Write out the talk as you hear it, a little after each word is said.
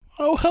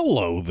Oh,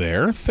 hello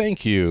there.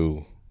 Thank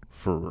you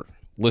for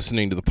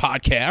listening to the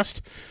podcast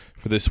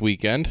for this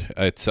weekend.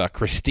 It's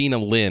Christina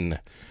Lynne,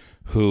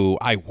 who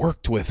I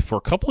worked with for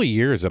a couple of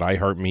years at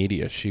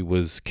iHeartMedia. She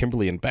was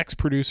Kimberly and Beck's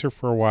producer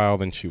for a while.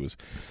 Then she was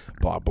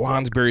Bob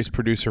Blonsberry's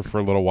producer for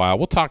a little while.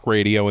 We'll talk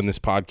radio in this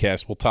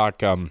podcast. We'll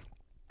talk,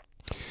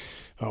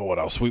 what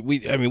else? We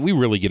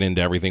really get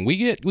into everything. We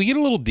get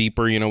a little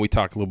deeper. We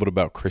talk a little bit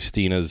about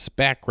Christina's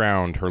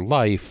background, her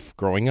life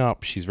growing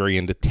up. She's very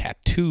into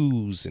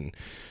tattoos and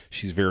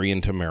she's very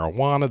into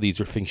marijuana.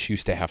 These are things she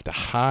used to have to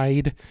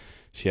hide.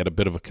 She had a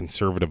bit of a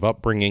conservative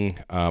upbringing.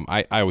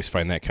 I always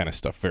find that kind of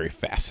stuff very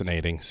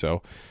fascinating.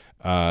 So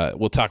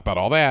we'll talk about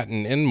all that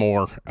and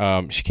more.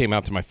 She came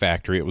out to my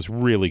factory. It was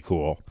really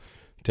cool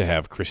to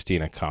have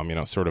Christina come,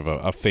 sort of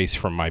a face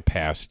from my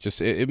past.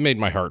 Just it made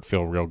my heart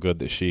feel real good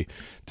that she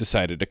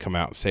decided to come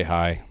out, say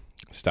hi,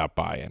 stop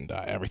by, and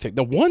everything.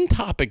 The one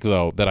topic,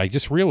 though, that I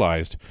just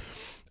realized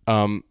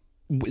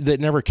that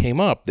never came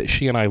up that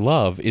she and I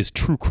love is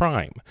true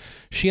crime.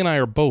 She and I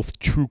are both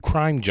true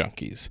crime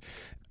junkies.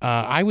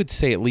 I would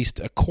say at least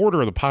a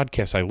quarter of the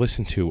podcasts I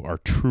listen to are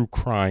true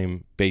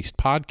crime-based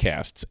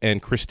podcasts.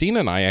 And Christina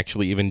and I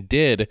actually even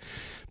did,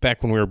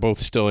 back when we were both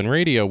still in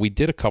radio, we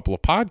did a couple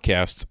of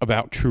podcasts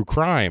about true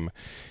crime.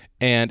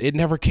 And it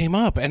never came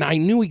up. And I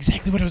knew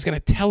exactly what I was going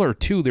to tell her,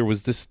 too. There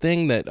was this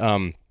thing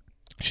that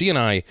she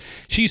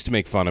used to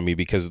make fun of me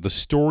because the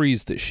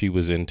stories that she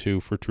was into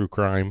for true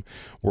crime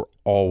were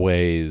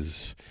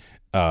always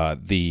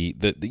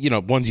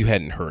the ones you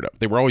hadn't heard of.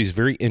 They were always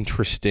very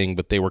interesting,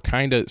 but they were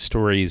kind of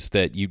stories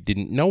that you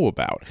didn't know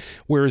about.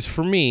 Whereas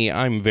for me,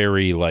 I'm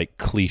very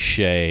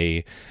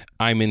cliche.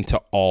 I'm into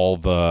all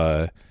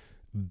the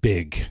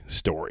big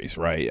stories,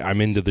 right? I'm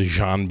into the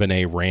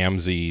JonBenet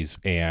Ramseys,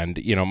 and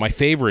my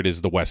favorite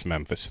is the West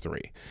Memphis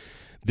Three.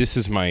 This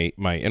is my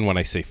and when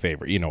I say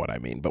favorite, you know what I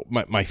mean.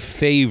 But my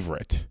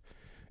favorite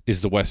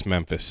is the West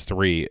Memphis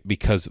Three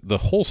because the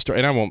whole story,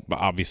 and I won't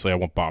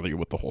bother you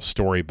with the whole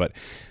story, but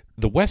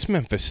the West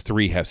Memphis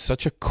Three has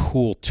such a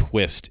cool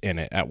twist in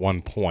it at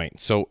one point.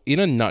 So in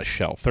a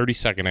nutshell,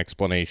 30-second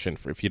explanation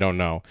for if you don't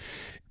know,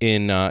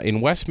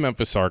 in West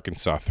Memphis,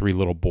 Arkansas, 3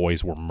 little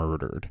boys were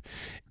murdered.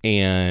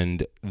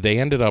 And they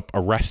ended up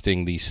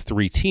arresting these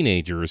 3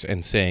 teenagers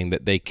and saying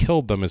that they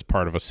killed them as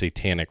part of a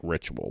satanic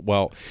ritual.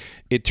 Well,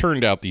 it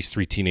turned out these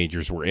 3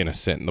 teenagers were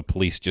innocent and the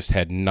police just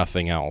had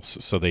nothing else.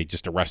 So they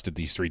just arrested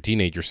these 3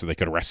 teenagers so they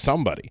could arrest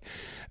somebody.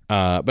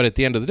 But at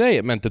the end of the day,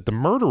 it meant that the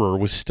murderer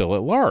was still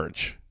at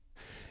large.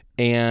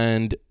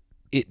 And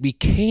it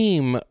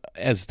became,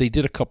 as they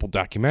did a couple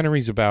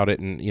documentaries about it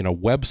and,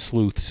 web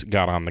sleuths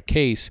got on the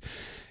case,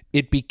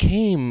 it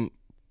became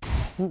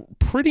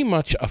pretty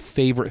much a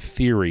favorite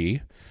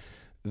theory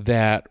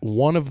that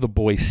one of the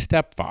boys'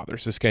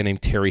 stepfathers, this guy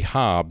named Terry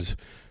Hobbs,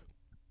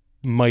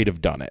 might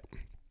have done it.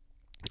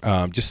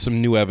 Just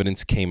some new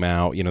evidence came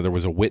out. There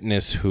was a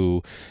witness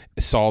who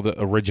saw the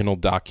original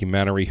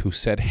documentary who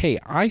said, hey,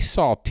 I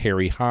saw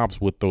Terry Hobbs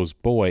with those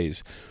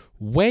boys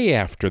way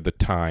after the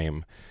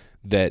time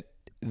that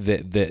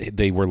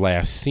they were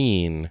last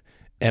seen,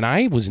 and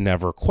I was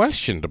never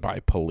questioned by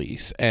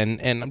police.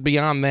 And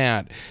beyond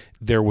that,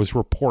 there was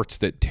reports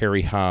that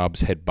Terry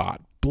Hobbs had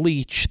bought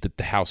bleach, that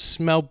the house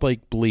smelled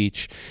like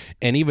bleach,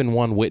 and even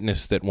one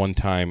witness that one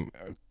time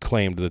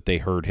claimed that they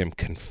heard him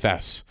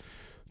confess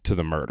to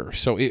the murder.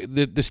 So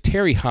this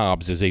Terry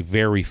Hobbs is a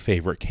very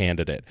favorite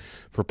candidate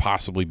for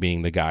possibly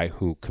being the guy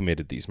who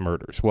committed these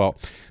murders. Well,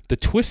 the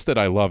twist that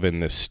I love in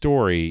this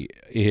story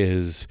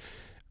is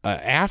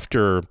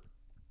after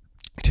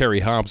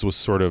Terry Hobbs was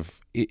sort of,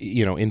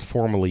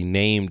 informally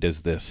named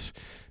as this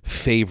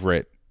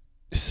favorite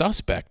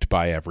suspect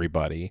by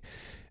everybody,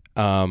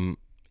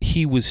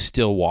 he was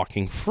still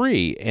walking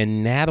free.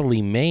 And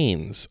Natalie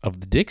Maines of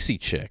the Dixie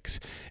Chicks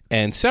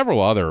and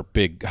several other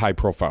big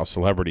high-profile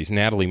celebrities.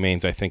 Natalie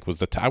Maines, I think,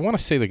 was I want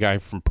to say the guy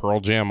from Pearl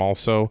Jam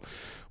also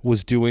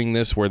was doing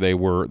this, where they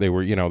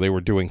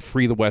were doing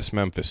Free the West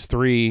Memphis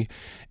Three,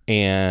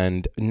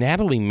 and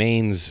Natalie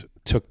Maines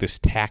took this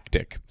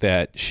tactic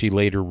that she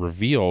later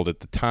revealed.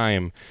 At the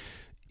time,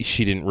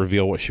 she didn't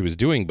reveal what she was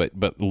doing,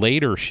 but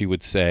later she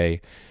would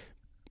say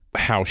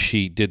how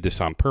she did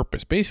this on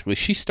purpose. Basically,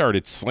 she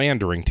started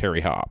slandering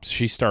Terry Hobbs.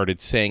 She started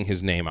saying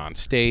his name on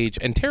stage,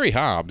 and Terry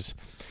Hobbs,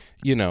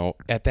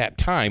 at that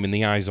time, in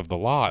the eyes of the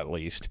law at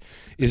least,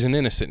 is an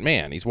innocent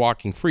man. He's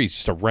walking free. He's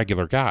just a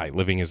regular guy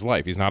living his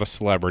life. He's not a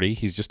celebrity.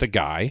 He's just a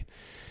guy.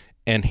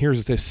 And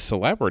here's this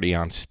celebrity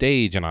on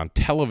stage and on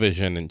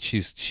television, and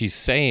she's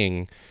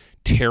saying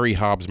Terry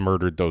Hobbs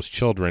murdered those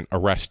children.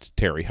 Arrest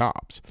Terry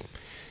Hobbs.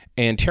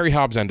 And Terry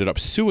Hobbs ended up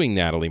suing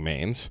Natalie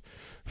Maines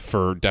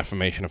for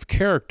defamation of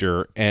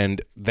character,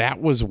 and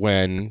that was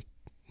when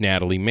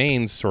Natalie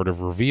Maines sort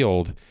of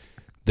revealed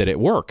that it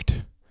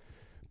worked.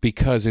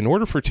 Because in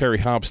order for Terry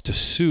Hobbs to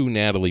sue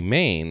Natalie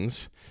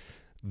Maines,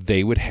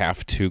 they would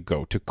have to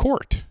go to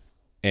court.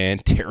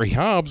 And Terry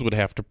Hobbs would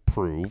have to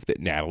prove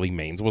that Natalie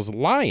Maines was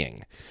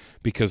lying,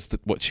 because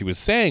what she was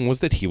saying was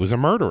that he was a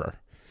murderer.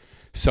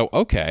 So,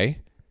 okay,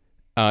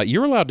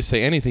 You're allowed to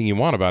say anything you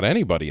want about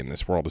anybody in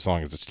this world as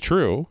long as it's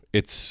true.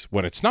 It's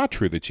when it's not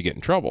true that you get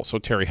in trouble. So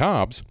Terry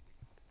Hobbs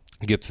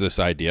gets this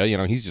idea.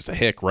 He's just a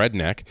hick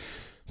redneck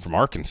from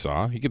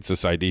Arkansas. He gets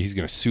this idea he's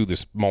going to sue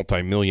this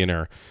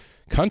multimillionaire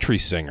country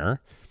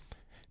singer,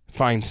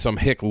 finds some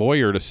hick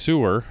lawyer to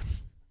sue her.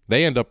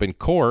 They end up in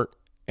court,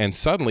 and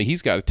suddenly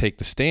he's got to take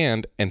the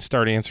stand and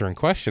start answering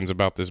questions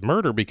about this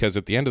murder, because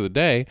at the end of the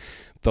day,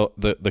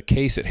 the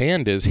case at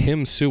hand is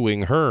him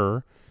suing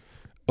her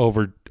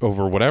over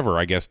whatever,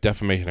 I guess,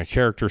 defamation of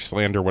character,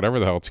 slander, whatever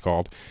the hell it's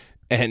called.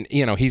 And,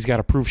 he's got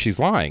to prove she's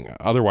lying.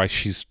 Otherwise,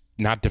 she's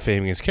not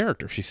defaming his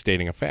character. She's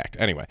stating a fact.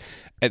 Anyway,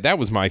 that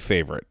was my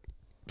favorite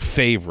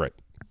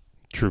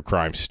true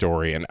crime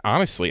story. And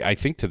honestly, I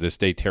think to this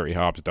day, Terry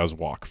Hobbs does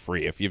walk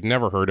free. If you've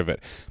never heard of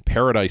it,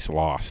 Paradise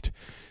Lost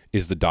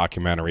is the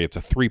documentary. It's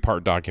a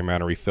 3-part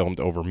documentary filmed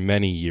over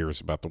many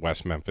years about the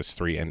West Memphis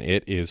Three, and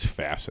it is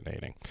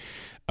fascinating.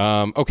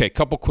 Okay, a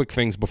couple quick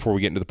things before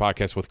we get into the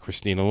podcast with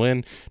Christina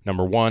Lynne.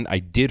 Number one, I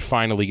did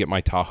finally get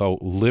my Tahoe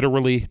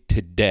literally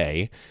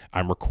today.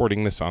 I'm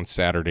recording this on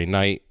Saturday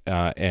night,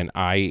 and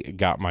I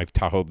got my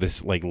Tahoe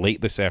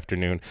late this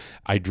afternoon.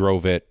 I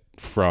drove it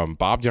from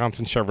Bob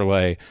Johnson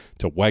Chevrolet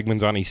to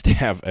Wegmans on East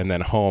Ave and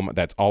then home.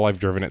 That's all I've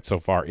driven it so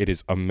far. It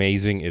is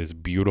amazing. It is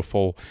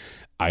beautiful.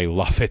 I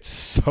love it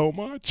so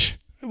much.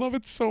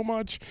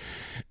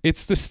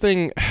 It's this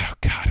thing. Oh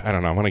God, I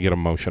don't know. I'm going to get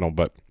emotional,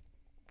 but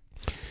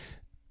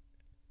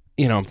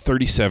I'm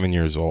 37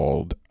 years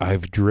old.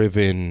 I've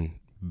driven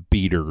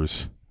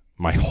beaters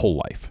my whole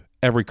life.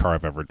 Every car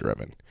I've ever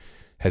driven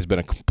has been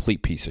a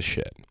complete piece of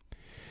shit.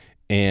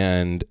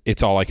 And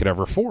it's all I could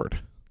ever afford.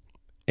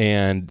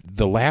 And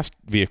the last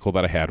vehicle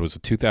that I had was a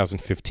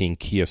 2015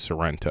 Kia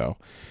Sorento.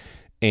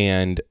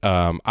 And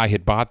I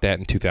had bought that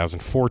in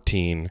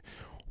 2014,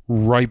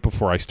 right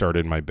before I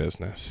started my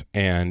business.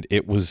 And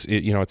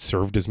it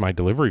served as my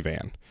delivery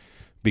van,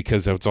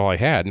 because that's all I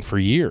had. And for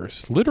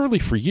years, literally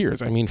for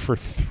years, I'm trying to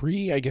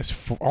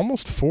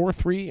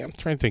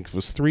think, it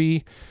was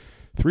three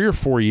or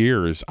 4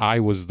 years, I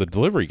was the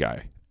delivery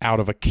guy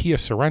out of a Kia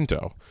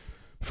Sorento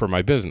for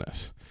my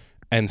business.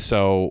 And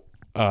so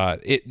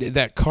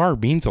that car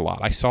means a lot.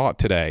 I saw it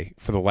today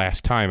for the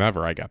last time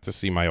ever. I got to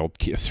see my old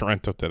Kia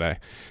Sorento today,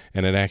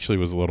 and it actually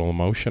was a little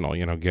emotional,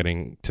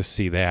 getting to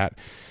see that,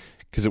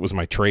 because it was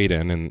my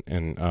trade-in,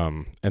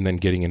 and then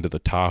getting into the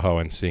Tahoe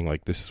and seeing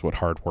this is what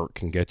hard work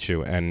can get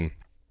you. And,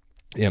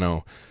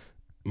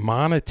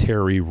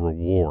 monetary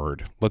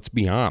reward, let's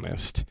be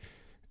honest,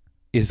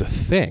 is a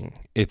thing.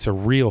 It's a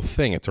real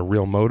thing. It's a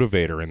real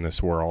motivator in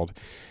this world.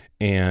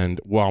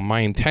 And while my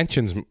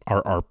intentions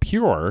are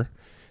pure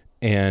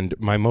and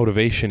my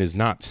motivation is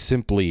not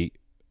simply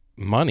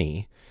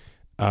money,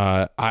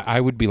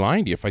 I would be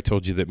lying to you if I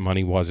told you that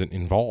money wasn't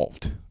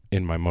involved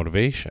in my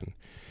motivation.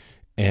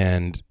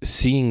 And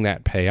seeing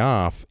that pay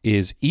off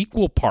is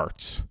equal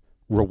parts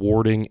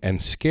rewarding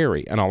and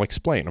scary. And I'll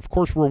explain. Of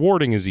course,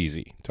 rewarding is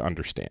easy to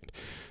understand.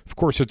 Of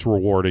course, it's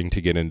rewarding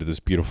to get into this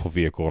beautiful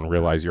vehicle and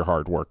realize your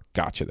hard work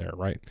got you there,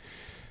 right?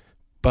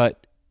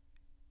 But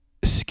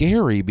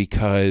scary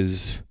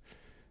because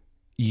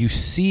you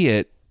see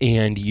it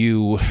and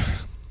you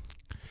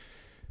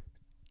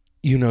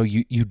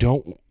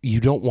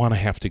don't want to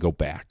have to go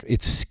back.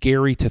 It's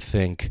scary to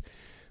think,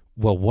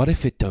 well, what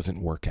if it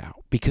doesn't work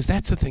out? Because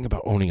that's the thing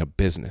about owning a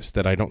business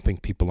that I don't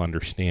think people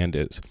understand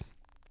is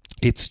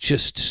it's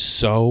just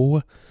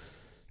so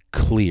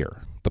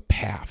clear, the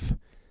path.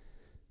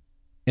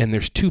 And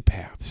there's 2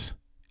 paths,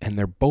 and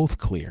they're both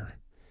clear.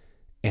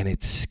 And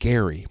it's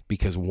scary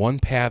because one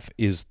path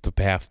is the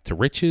path to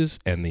riches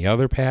and the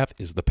other path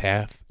is the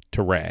path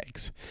to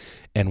rags.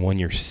 And when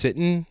you're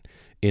sitting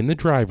in the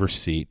driver's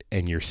seat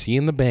and you're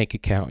seeing the bank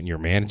account and you're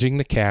managing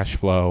the cash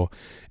flow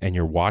and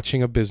you're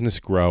watching a business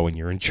grow and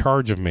you're in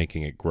charge of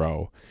making it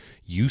grow,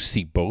 you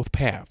see both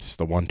paths,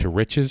 the one to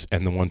riches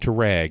and the one to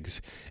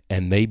rags,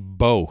 and they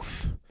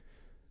both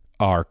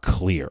are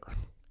clear.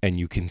 And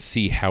you can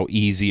see how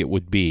easy it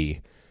would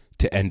be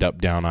to end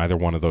up down either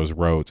one of those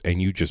roads,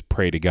 and you just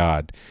pray to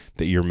God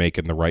that you're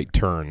making the right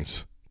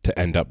turns to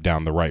end up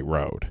down the right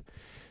road.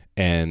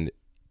 And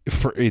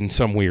in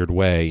some weird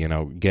way,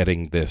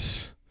 getting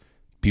this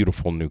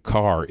beautiful new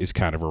car is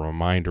kind of a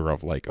reminder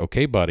of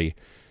okay, buddy,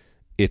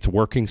 it's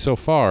working so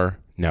far.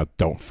 Now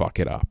don't fuck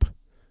it up.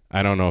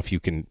 I don't know if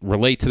you can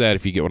relate to that,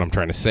 if you get what I'm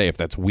trying to say, if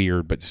that's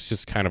weird, but it's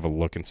just kind of a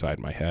look inside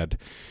my head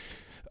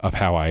of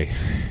how I,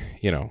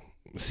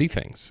 see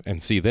things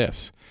and see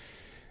this.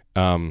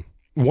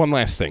 One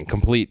last thing,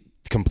 complete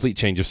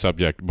change of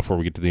subject before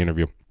we get to the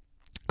interview.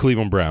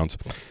 Cleveland Browns,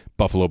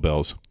 Buffalo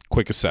Bills,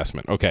 quick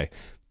assessment. Okay,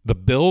 the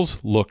Bills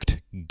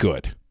looked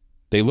good.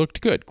 They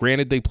looked good.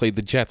 Granted, they played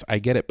the Jets. I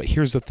get it. But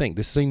here's the thing.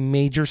 This is a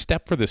major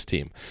step for this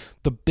team.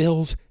 The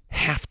Bills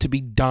have to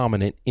be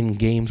dominant in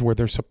games where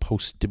they're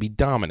supposed to be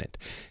dominant.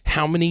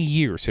 How many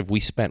years have we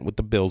spent with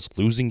the Bills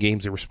losing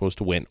games they were supposed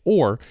to win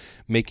or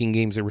making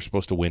games they were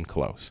supposed to win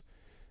close?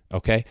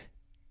 Okay?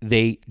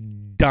 They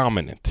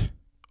dominant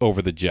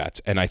over the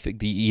Jets, and I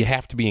think you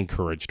have to be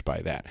encouraged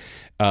by that.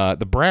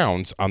 The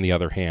Browns, on the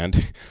other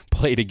hand,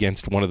 played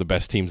against one of the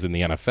best teams in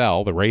the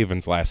NFL, the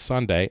Ravens, last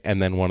Sunday,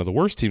 and then one of the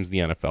worst teams in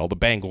the NFL, the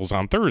Bengals,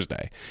 on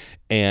Thursday.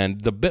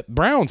 And the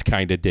Browns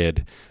kind of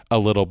did a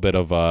little bit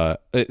of a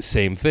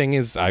same thing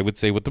as I would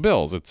say with the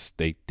Bills.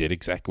 They did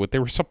exactly what they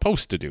were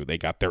supposed to do. They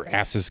got their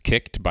asses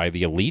kicked by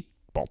the elite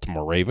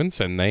Baltimore Ravens,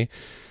 and they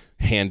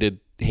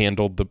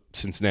handled the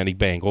Cincinnati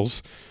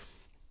Bengals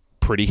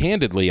pretty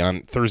handedly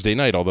on Thursday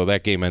night, although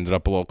that game ended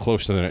up a little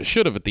closer than it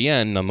should have at the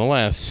end.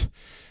 Nonetheless,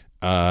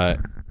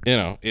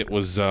 it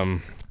was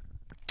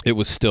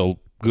still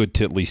good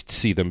to at least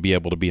see them be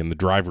able to be in the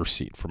driver's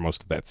seat for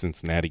most of that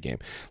Cincinnati game.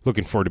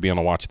 Looking forward to being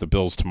able to watch the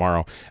Bills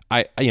tomorrow.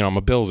 I'm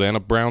a Bills and a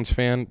Browns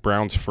fan.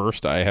 Browns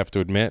first, I have to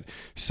admit.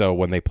 So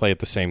when they play at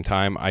the same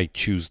time, I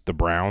choose the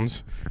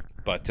Browns.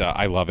 But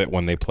I love it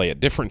when they play at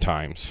different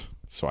times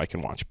so I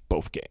can watch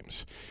both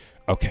games.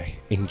 Okay,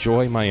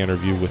 enjoy my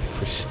interview with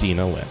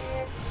Christina Lynne.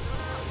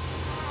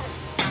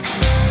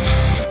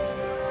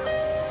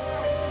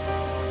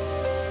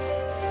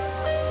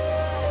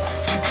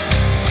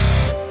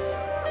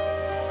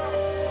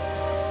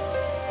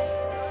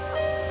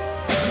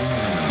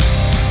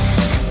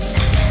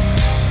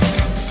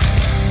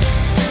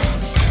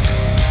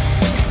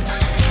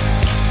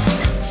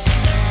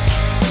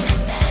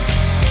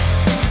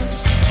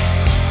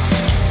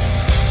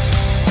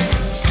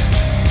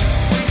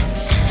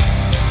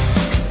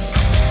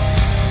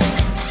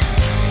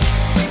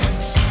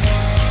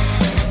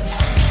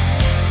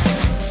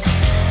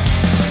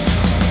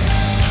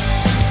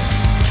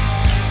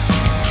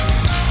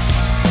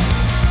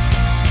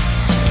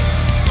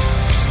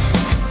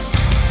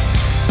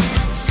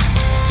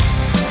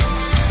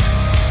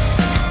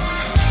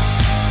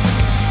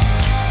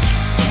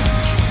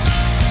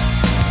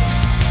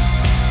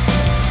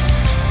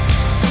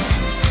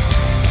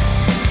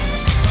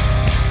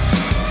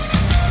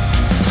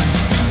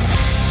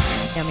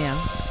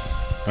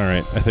 All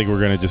right, I think we're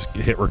going to just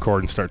hit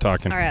record and start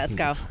talking. All right, let's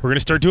go. We're going to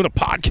start doing a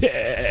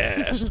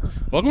podcast.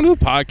 Welcome to the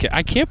podcast.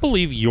 I can't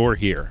believe you're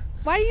here.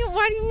 Why do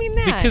you mean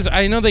that? Because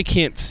I know they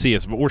can't see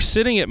us, but we're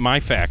sitting at my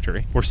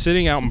factory. We're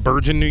sitting out in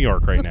Bergen, New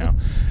York right now.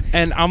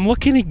 And I'm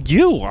looking at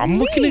you. I'm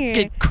looking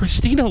at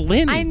Christina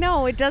Lynne. I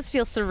know. It does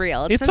feel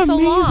surreal. It's been so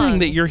long. It's amazing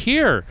that you're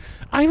here.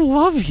 I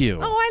love you.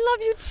 Oh, I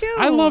love you too.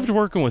 I loved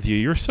working with you.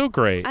 You're so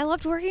great. I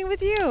loved working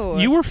with you.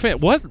 You were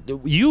what?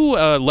 You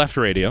left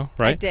radio,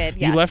 right? I did,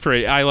 yes. You left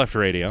radio. I left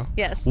radio.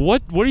 Yes.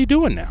 What are you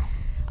doing now?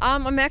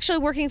 I'm actually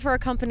working for a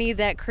company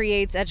that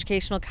creates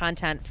educational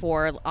content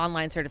for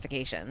online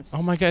certifications.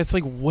 Oh my God, it's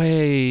like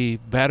way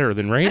better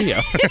than radio.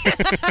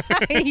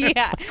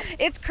 Yeah,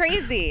 it's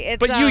crazy.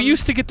 But you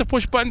used to get to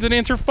push buttons and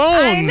answer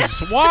phones.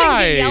 Why?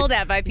 I get yelled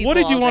at by people. What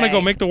did you want to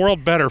go make the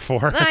world better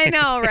for? I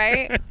know,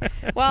 right?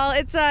 Well,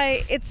 it's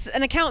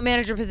an account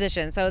manager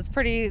position, so it's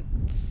pretty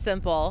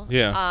simple.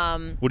 Yeah.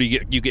 What do you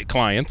get? You get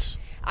clients.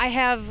 I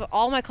have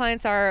all my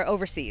clients are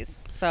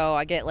overseas, so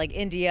I get like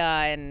India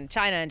and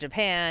China and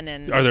Japan.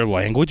 And are there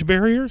language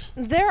barriers?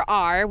 There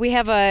are. We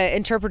have an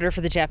interpreter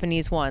for the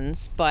Japanese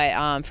ones,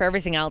 but for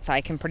everything else, I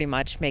can pretty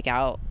much make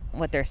out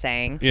what they're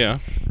saying. Yeah.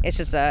 It's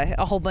just a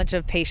whole bunch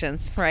of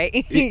patience,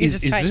 right?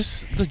 Is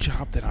this the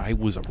job that I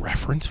was a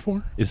reference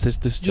for? Is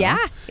this job?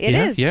 Yeah, it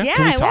is. Yeah.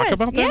 Can we talk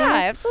about that? Yeah, now?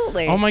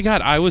 absolutely. Oh my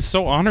God, I was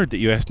so honored that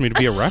you asked me to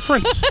be a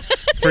reference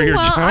for your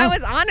job. I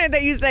was honored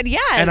that you said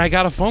yes. And I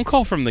got a phone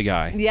call from the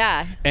guy.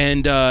 Yeah.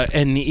 And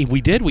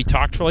we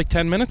talked for like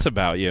 10 minutes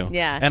about you.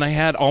 Yeah. And I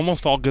had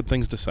almost all good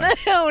things to say.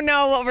 Oh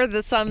no, what were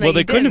the some that Well,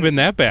 they couldn't have been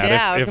that bad.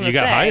 Yeah, if you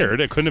got hired,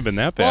 it couldn't have been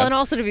that bad. Well, and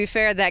also to be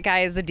fair, that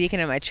guy is the deacon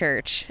at my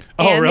church.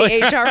 Oh, and really?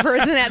 The HR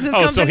person at this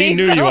company. So he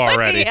knew you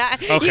already. Yeah.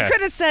 Okay. You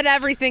could have said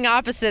everything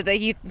opposite that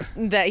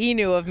he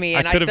knew of me,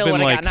 and I still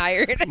would have gotten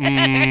hired.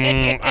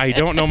 I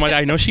don't know.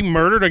 I know she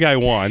murdered a guy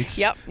once.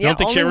 Yep. I don't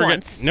think only she ever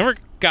once. never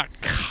got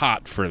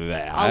caught for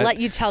that. I'll let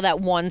you tell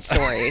that one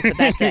story, but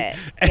that's it.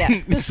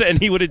 And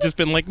he would have just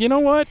been like, you know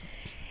what?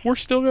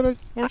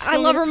 I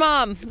love her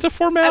mom. It's a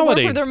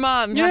formality. I work with her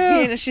mom.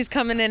 Yeah. She's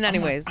coming in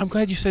anyways. I'm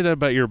glad you say that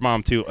about your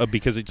mom too,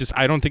 because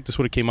I don't think this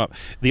would have came up.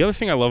 The other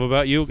thing I love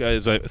about you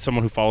is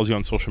someone who follows you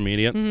on social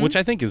media, which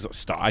I think is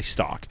I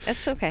stalk.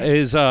 That's okay.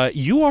 Is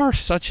you are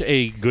such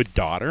a good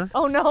daughter.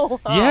 Oh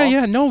no.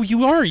 Yeah. No,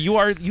 you are.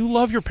 You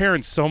love your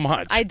parents so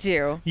much. I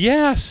do.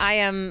 Yes.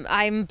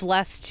 I'm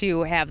blessed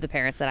to have the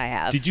parents that I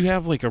have. Did you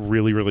have like a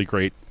really, really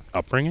great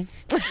upbringing?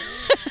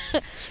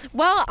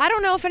 Well, I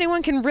don't know if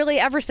anyone can really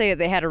ever say that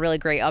they had a really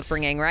great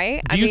upbringing,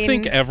 right? Do you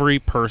think every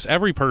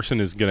person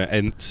is going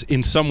to,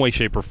 in some way,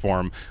 shape, or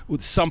form,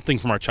 with something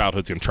from our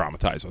childhood is going to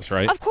traumatize us,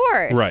 right? Of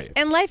course. Right.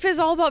 And life is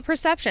all about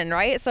perception,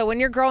 right? So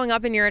when you're growing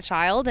up and you're a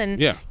child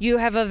and you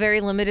have a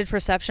very limited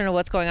perception of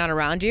what's going on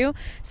around you,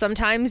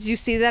 sometimes you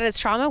see that as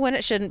trauma when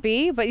it shouldn't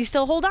be, but you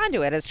still hold on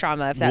to it as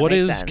trauma, if that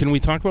makes sense. Can we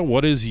talk about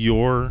what is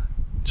your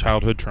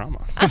childhood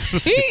trauma?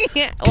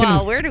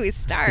 Well, where do we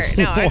start?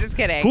 No, I'm just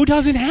kidding. Who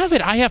doesn't have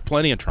it? I have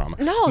plenty of trauma.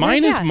 No,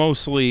 mine is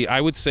mostly, I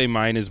would say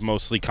mine is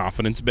mostly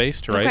confidence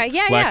based, right? Okay,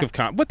 yeah, Lack of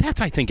but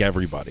that's, I think,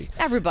 everybody.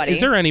 Everybody.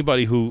 Is there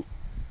anybody who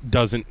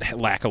doesn't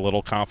lack a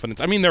little confidence.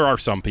 I mean, there are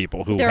some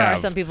people who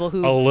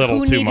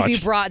who need to be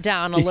brought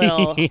down a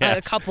little,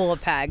 yes. a couple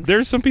of pegs.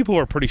 There's some people who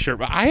are pretty sure,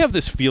 but I have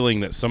this feeling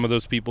that some of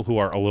those people who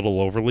are a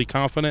little overly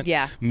confident,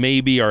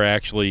 maybe are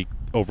actually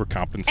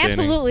overcompensating.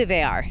 Absolutely,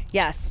 they are.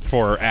 Yes.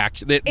 For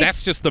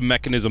that's just the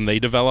mechanism they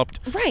developed,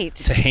 right,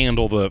 to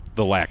handle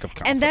the lack of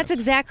confidence. And that's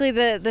exactly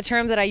the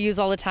term that I use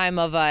all the time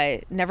of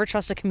never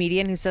trust a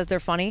comedian who says they're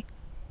funny.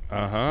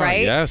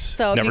 Right? Yes.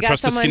 So never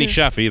trust a skinny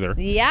chef either.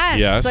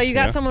 Yes. So you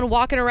got someone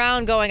walking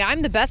around going,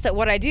 I'm the best at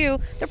what I do.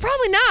 They're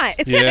probably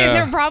not. Yeah.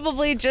 They're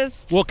probably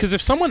just... Well, because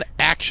if someone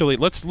actually...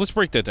 Let's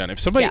break that down.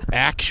 If somebody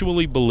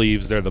actually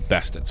believes they're the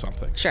best at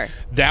something, sure,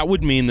 that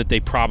would mean that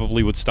they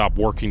probably would stop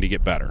working to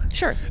get better.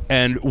 Sure.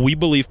 And we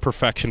believe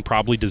perfection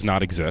probably does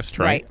not exist,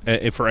 right?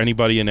 For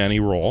anybody in any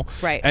role.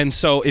 Right. And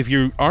so if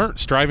you aren't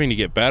striving to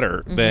get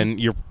better, then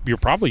you're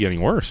probably getting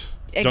worse.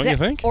 Don't you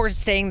think? Or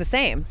staying the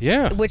same.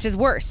 Yeah. Which is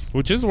worse. Yeah.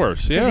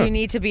 Because you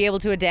need to be able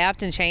to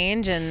adapt and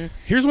change. And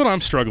here's what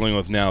I'm struggling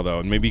with now, though,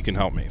 and maybe you can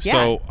help me. Yeah.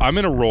 So I'm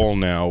in a role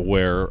now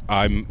where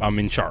I'm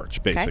in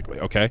charge, basically,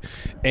 okay?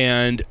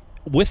 And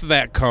with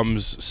that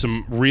comes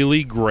some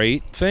really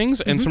great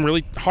things and some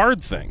really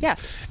hard things.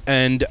 Yes.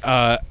 And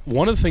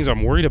one of the things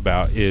I'm worried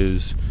about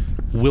is,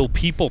 will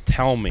people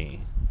tell me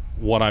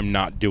what I'm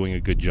not doing a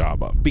good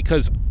job of?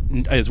 Because,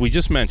 as we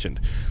just mentioned,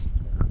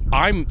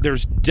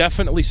 there's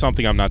definitely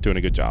something I'm not doing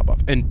a good job of.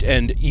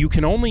 And you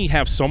can only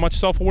have so much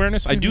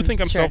self-awareness. I do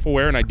think I'm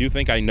self-aware, and I do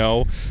think I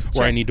know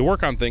where I need to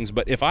work on things.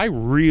 But if I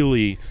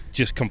really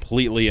just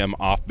completely am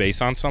off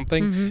base on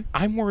something,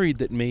 I'm worried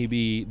that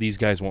maybe these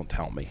guys won't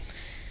tell me.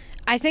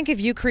 I think if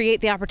you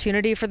create the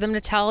opportunity for them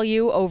to tell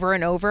you over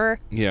and over,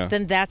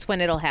 then that's when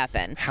it'll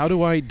happen. How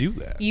do I do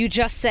that? You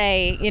just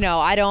say,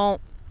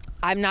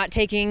 I'm not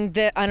taking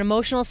an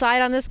emotional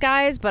side on this,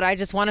 guys, but I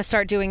just want to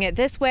start doing it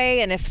this way.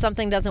 And if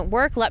something doesn't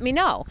work, let me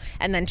know.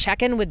 And then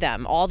check in with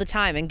them all the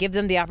time and give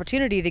them the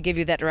opportunity to give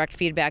you that direct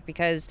feedback.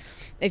 Because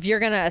if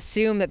you're going to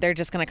assume that they're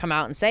just going to come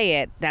out and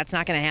say it, that's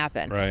not going to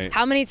happen. Right.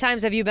 How many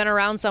times have you been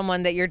around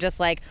someone that you're just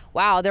like,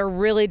 wow, they're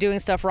really doing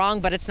stuff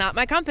wrong, but it's not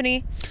my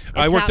company.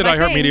 I worked at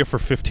iHeartMedia for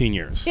 15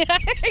 years. Yeah,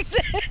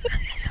 exactly.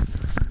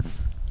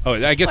 Oh,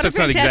 I guess that's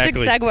not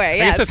exactly. Segue,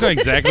 yes. I guess that's not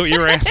exactly what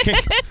you were asking.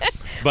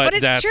 But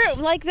it's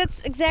true. Like,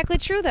 that's exactly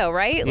true, though,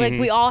 right? Like,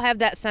 we all have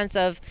that sense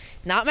of,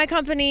 not my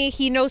company.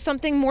 He knows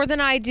something more than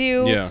I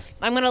do. Yeah.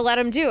 I'm going to let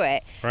him do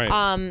it. Right.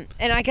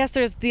 And I guess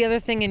there's the other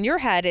thing in your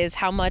head is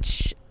how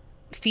much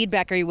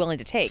feedback are you willing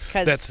to take?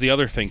 That's the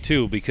other thing,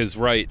 too, because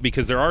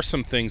there are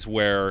some things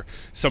where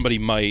somebody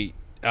might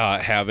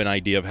have an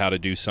idea of how to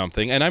do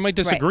something, and I might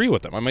disagree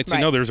with them. I might say,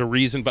 no, there's a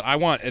reason, but I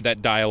want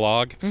that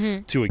dialogue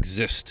to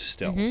exist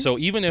still. So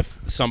even if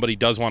somebody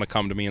does want to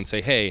come to me and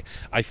say, hey,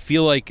 I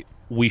feel like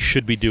we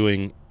should be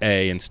doing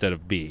A instead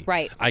of B.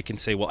 Right. I can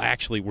say, well,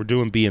 actually, we're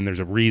doing B, and there's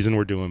a reason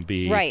we're doing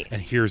B. Right.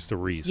 And here's the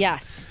reason.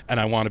 Yes. And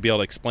I want to be able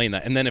to explain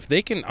that. And then if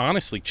they can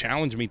honestly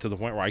challenge me to the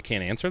point where I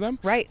can't answer them,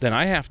 then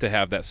I have to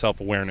have that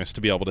self-awareness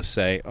to be able to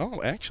say,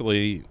 oh,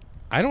 actually,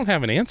 I don't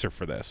have an answer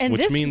for this,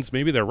 which means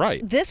maybe they're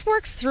right. This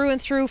works through and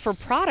through for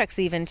products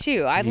even,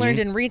 too. I've learned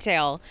in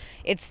retail,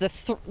 it's the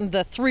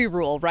 3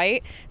 rule,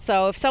 right?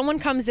 So if someone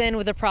comes in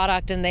with a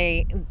product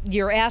and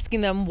you're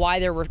asking them why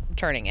they're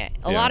returning it.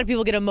 A lot of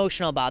people get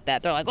emotional about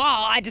that. They're like, oh,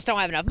 I just don't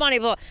have enough money.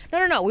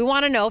 No. We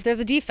want to know if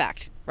there's a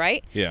defect,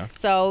 right? Yeah.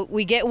 So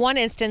we get one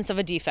instance of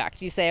a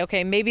defect. You say,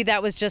 okay, maybe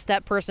that was just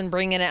that person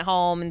bringing it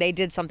home and they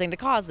did something to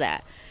cause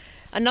that.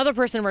 Another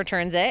person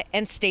returns it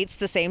and states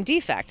the same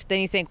defect. Then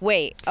you think,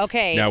 wait,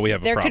 okay, now we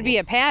have there could be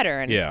a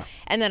pattern. Yeah.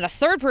 And then a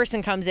third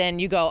person comes in,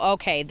 you go,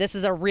 okay, this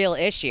is a real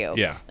issue.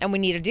 Yeah. And we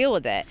need to deal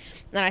with it.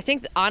 And I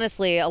think,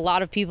 honestly, a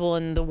lot of people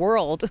in the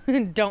world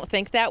don't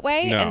think that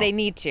way, and they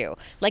need to.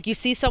 Like, you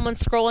see someone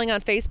scrolling on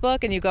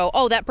Facebook and you go,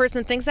 oh, that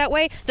person thinks that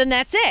way? Then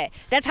that's it.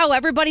 That's how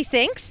everybody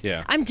thinks?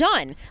 Yeah. I'm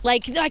done.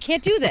 Like, I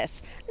can't do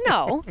this.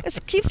 No,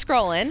 keep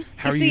scrolling.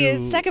 You see a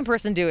second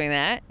person doing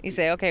that. You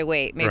say, okay,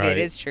 wait, maybe it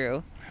is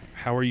true.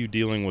 How are you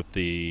dealing with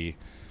the,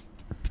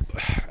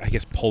 I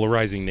guess,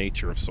 polarizing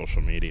nature of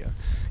social media?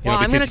 Well,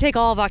 I'm going to take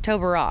all of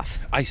October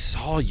off. I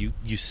saw you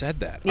said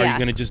that. Yeah. Are you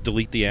going to just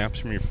delete the apps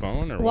from your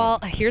phone? Or well,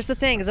 here's the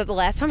thing, is that the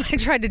last time I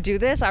tried to do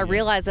this, I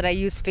realized that I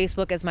use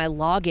Facebook as my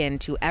login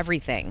to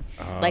everything.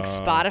 Like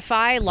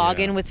Spotify,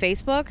 login with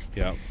Facebook.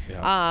 Yeah.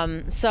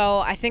 So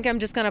I think I'm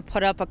just going to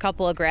put up a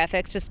couple of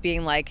graphics just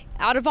being like,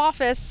 out of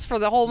office for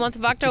the whole month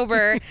of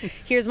October.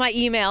 Here's my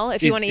email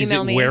if you want to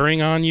email me. Is it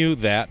wearing on you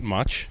that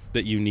much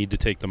that you need to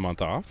take the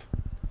month off?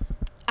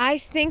 I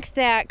think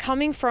that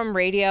coming from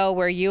radio,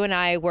 where you and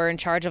I were in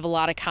charge of a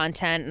lot of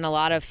content and a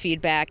lot of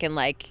feedback and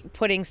like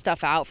putting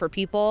stuff out for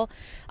people,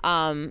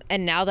 and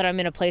now that I'm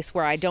in a place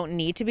where I don't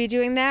need to be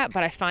doing that,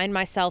 but I find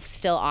myself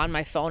still on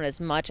my phone as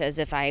much as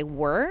if I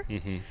were,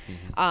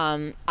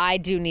 I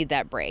do need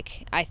that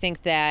break. I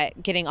think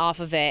that getting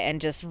off of it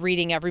and just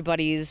reading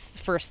everybody's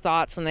first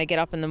thoughts when they get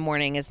up in the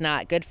morning is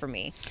not good for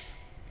me.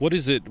 What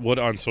is it? What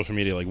on social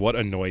media? Like, what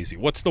annoys you?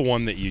 What's the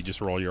one that you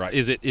just roll your eye?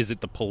 Is it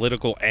the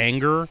political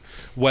anger?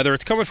 Whether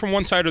it's coming from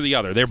one side or the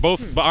other, they're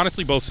both. But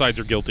honestly, both sides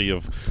are guilty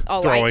of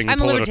throwing. I'm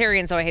a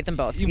libertarian, so I hate them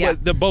both. Yeah.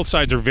 Both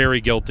sides are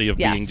very guilty of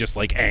being just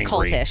like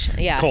angry,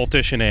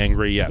 cultish and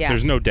angry. Yes,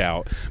 there's no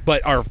doubt.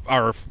 But our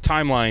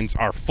timelines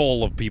are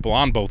full of people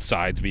on both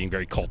sides being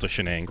very cultish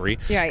and angry,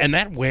 and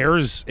that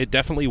wears. It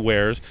definitely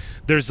wears.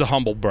 There's the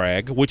humble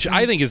brag, which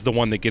I think is the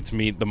one that gets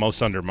me the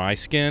most under my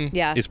skin.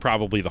 Yeah, is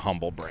probably the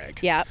humble brag.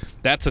 Yeah.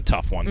 That's a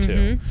tough one,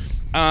 too.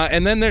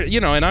 And then there,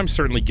 and I'm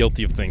certainly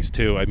guilty of things,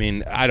 too. I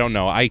mean, I don't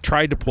know. I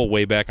tried to pull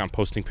way back on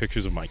posting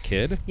pictures of my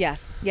kid.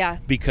 Yes. Yeah.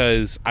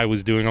 Because I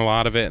was doing a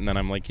lot of it, and then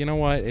I'm like, you know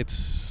what?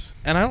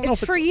 And I don't know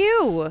if it's for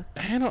you.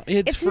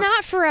 It's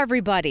not for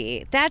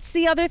everybody. That's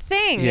the other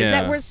thing, is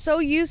that we're so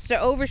used to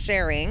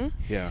oversharing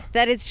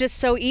that it's just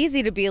so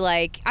easy to be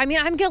like, I mean,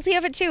 I'm guilty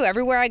of it too.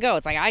 Everywhere I go,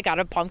 it's like, I got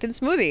a pumpkin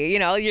smoothie.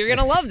 You're going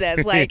to love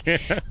this. Like,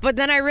 but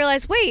then I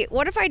realized, wait,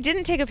 what if I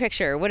didn't take a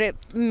picture? Would it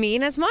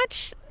mean as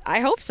much? I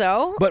hope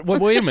so. But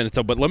wait a minute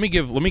though. But let me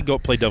go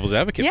play devil's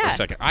advocate for a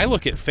second. I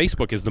look at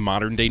Facebook as the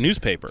modern day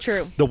newspaper.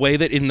 True. The way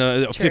that in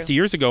the 50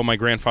 years ago, my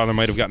grandfather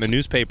might have gotten a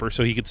newspaper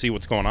so he could see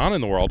what's going on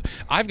in the world.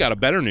 I've got a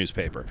better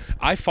newspaper.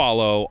 I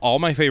follow all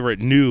my favorite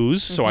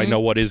news, so I know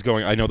what is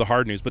going. I know the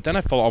hard news, but then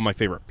I follow all my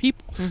favorite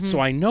people, so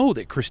I know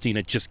that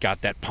Christina just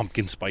got that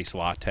pumpkin spice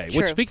latte. True.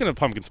 Which, speaking of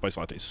pumpkin spice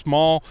latte,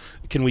 small.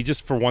 Can we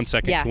just for 1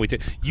 second? Yeah. Can we?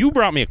 You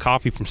brought me a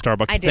coffee from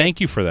Starbucks. I did.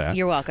 Thank you for that.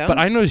 You're welcome. But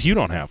I noticed you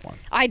don't have one.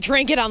 I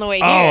drank it on the way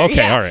here. Oh,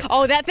 okay, all right.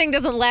 Oh, that thing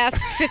doesn't last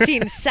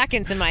 15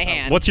 seconds in my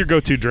hand. What's your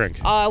go-to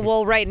drink?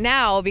 Well, right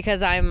now,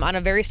 because I'm on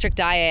a very strict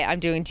diet, I'm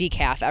doing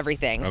decaf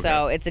everything. Okay.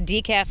 So it's a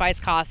decaf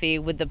iced coffee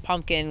with the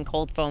pumpkin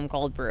cold foam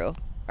cold brew.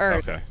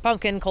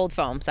 Pumpkin cold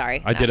foam,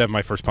 sorry. I did have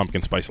my first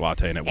pumpkin spice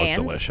latte, and it was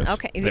delicious.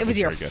 Okay. It was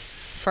your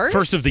first?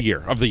 First of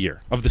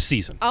the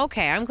season.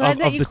 Okay, I'm glad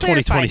that you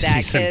clarified that,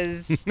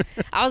 because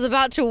I was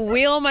about to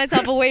wheel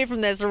myself away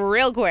from this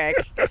real quick.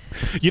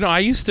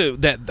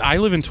 I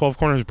live in 12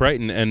 Corners,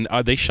 Brighton, and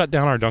they shut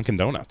down our Dunkin'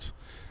 Donuts.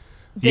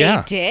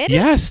 They did?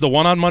 Yes, the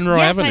one on Monroe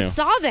Avenue. Yes,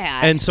 I saw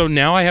that. And so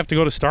now I have to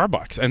go to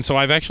Starbucks. And so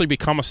I've actually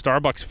become a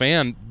Starbucks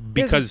fan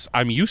because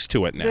I'm used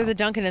to it now. There's a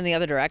Dunkin' in the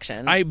other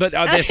direction. But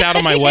it's out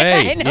of my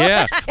way.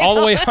 Yeah, all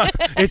the way.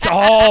 It's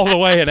all the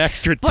way an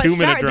extra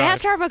 2-minute drive. That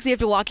Starbucks you have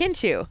to walk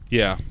into.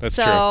 Yeah, that's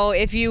true. So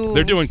if you...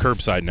 They're doing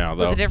curbside now,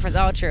 though. The difference.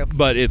 Oh, true.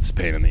 But it's a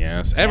pain in the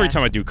ass. Every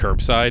time I do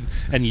curbside,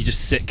 and you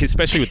just sit,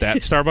 especially with that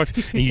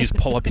Starbucks, and you just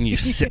pull up and you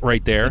just sit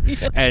right there,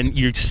 and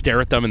you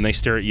stare at them, and they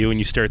stare at you, and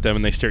you stare at them,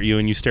 and they stare at you,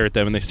 and you stare at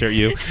them, and they stare at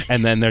you,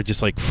 and then they're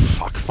just like,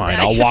 fuck, fine,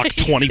 I'll walk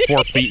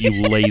 24 feet,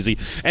 you lazy.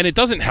 And it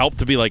doesn't help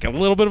to be like a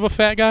little bit of a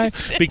fat guy,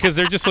 because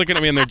they're just looking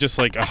at me and they're just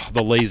like, oh,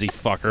 the lazy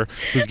fucker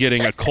who's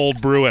getting a cold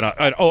brew and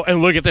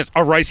and look at this,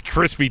 a Rice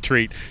Krispie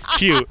treat,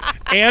 cute,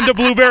 and a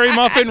blueberry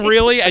muffin,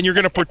 really? And you're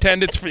gonna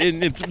pretend it's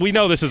we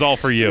know this is all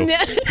for you.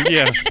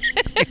 Yeah.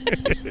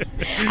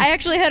 I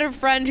actually had a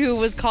friend who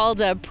was called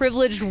a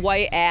privileged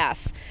white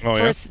ass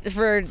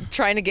for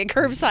trying to get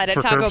curbside at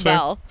Taco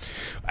Bell.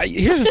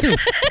 Here's the thing.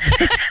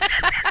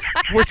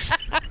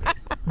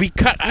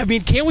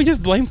 Can't we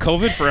just blame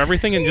COVID for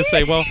everything and just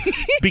say, well,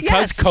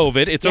 because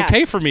COVID, it's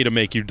okay for me to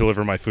make you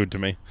deliver my food to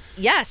me?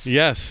 Yes.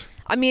 Yes.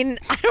 I mean,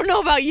 I don't know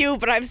about you,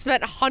 but I've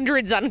spent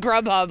hundreds on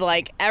Grubhub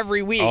like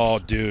every week. Oh,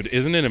 dude,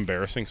 isn't it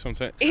embarrassing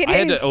sometimes?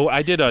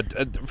 I did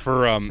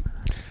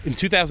in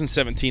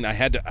 2017. I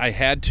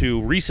had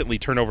to recently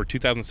turn over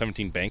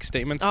 2017 bank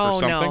statements for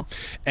something, no.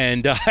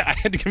 And I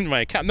had to give them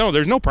my account. No,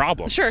 there's no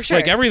problem. Sure.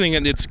 Like everything,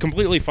 it's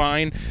completely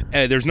fine.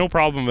 There's no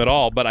problem at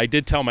all. But I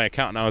did tell my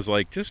accountant, I was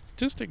like,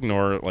 just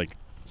ignore like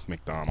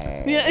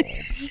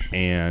McDonald's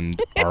and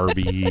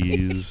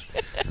Arby's.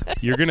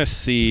 You're gonna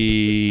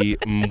see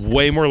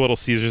way more Little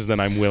Caesars than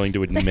I'm willing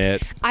to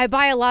admit. I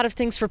buy a lot of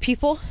things for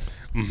people.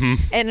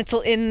 And it's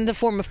in the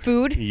form of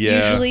food,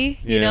 usually,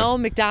 you know,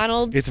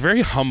 McDonald's. It's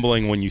very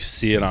humbling when you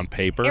see it on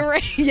paper.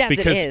 Yes,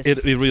 because it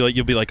is.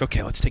 You'll be like,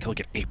 okay, let's take a look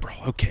at April.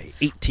 Okay,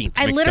 18th,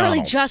 I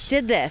literally just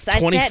did this.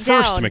 I sat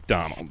down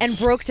McDonald's. and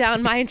broke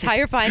down my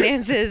entire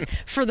finances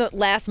for the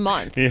last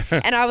month. Yeah.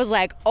 And I was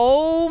like,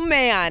 oh,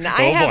 man,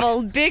 I have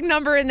a big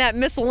number in that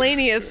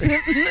miscellaneous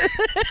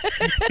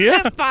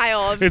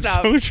pile of stuff. It's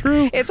so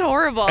true. It's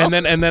horrible. And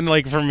then,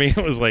 like, for me,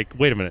 it was like,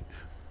 wait a minute.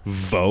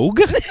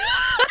 Vogue?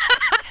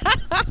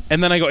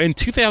 And then I go, in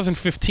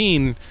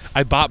 2015,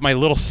 I bought my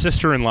little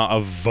sister-in-law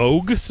a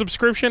Vogue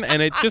subscription,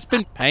 and I'd just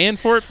been paying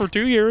for it for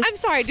 2 years. I'm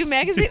sorry, do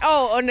magazine?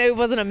 Oh, no, it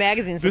wasn't a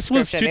magazine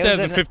subscription. This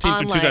was 2015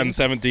 to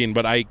 2017,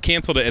 but I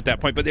canceled it at that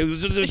point. But it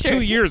was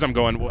 2 years. I'm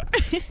going, well,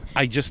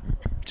 I just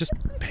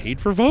paid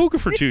for Vogue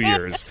for 2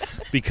 years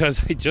because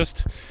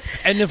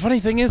and the funny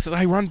thing is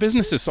I run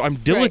businesses, so I'm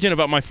diligent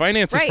about my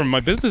finances from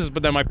my businesses,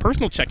 but then my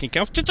personal checking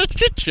account's just a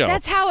shit show.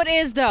 That's how it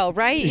is, though,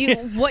 right?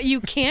 What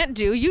you can't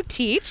do, you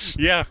teach.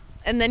 Yeah.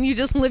 And then you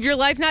just live your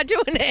life not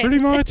doing it. Pretty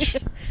much.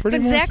 It's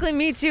exactly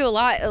me too. A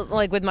lot,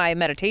 like with my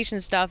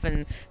meditation stuff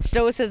and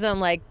stoicism.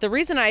 Like the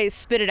reason I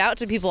spit it out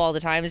to people all the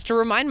time is to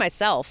remind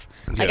myself.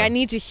 Like I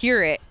need to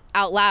hear it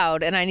out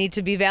loud, and I need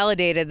to be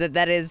validated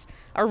that is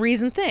a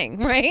reason thing,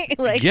 right?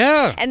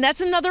 And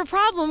that's another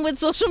problem with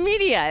social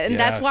media. And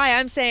that's why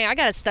I'm saying I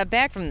got to step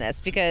back from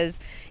this because,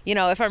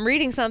 if I'm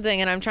reading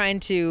something and I'm trying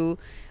to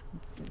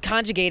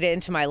conjugate it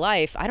into my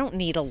life, I don't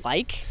need a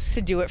like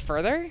to do it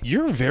further.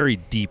 You're very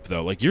deep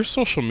though. Like your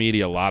social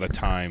media a lot of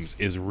times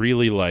is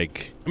really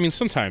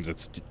sometimes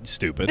it's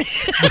stupid.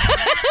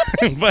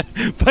 but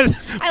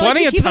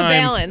plenty of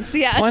times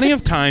plenty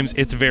of times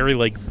it's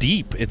very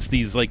deep. It's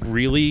these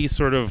really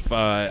sort of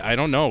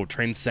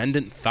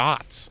transcendent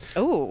thoughts.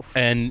 Oh.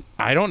 And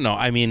I don't know.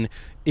 I mean,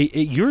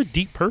 you're a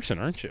deep person,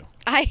 aren't you?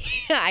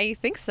 I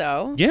think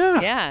so.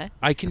 Yeah.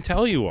 I can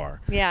tell you are.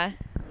 Yeah.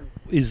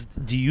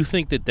 Do you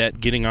think that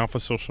getting off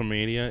of social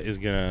media is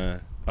going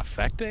to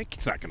affect it?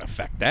 It's not going to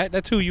affect that.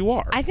 That's who you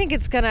are. I think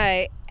it's going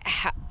to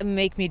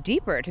make me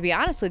deeper, to be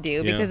honest with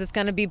you, because it's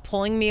going to be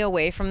pulling me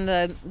away from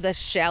the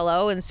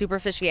shallow and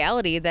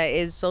superficiality that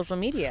is social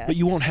media. But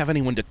you won't have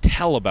anyone to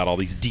tell about all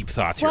these deep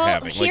thoughts you're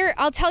having. Here,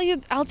 I'll tell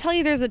you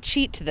there's a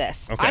cheat to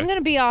this. Okay. I'm going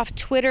to be off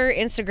Twitter,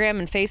 Instagram,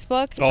 and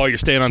Facebook. Oh, you're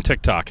staying on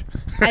TikTok.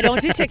 I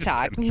don't do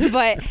TikTok,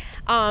 but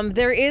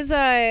there is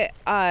a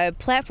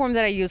platform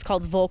that I use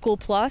called Vocal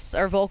Plus,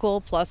 or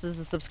Vocal Plus is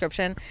a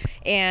subscription,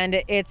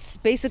 and it's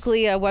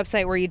basically a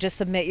website where you just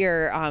submit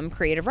your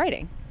creative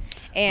writing.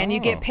 And you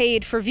get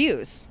paid for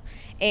views.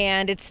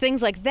 And it's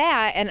things like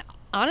that. And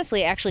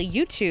honestly, actually,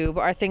 YouTube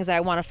are things that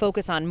I want to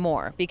focus on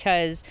more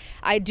because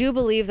I do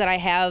believe that I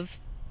have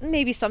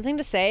maybe something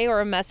to say or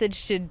a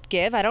message to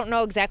give. I don't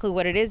know exactly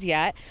what it is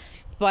yet,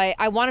 but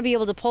I want to be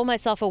able to pull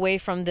myself away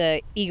from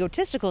the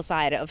egotistical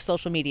side of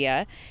social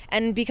media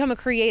and become a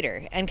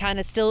creator and kind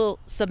of still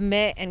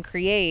submit and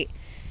create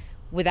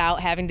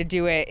without having to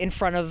do it in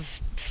front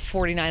of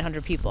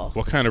 4,900 people.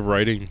 What kind of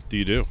writing do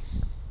you do?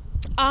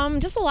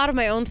 Just a lot of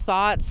my own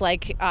thoughts,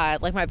 like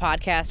my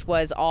podcast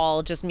was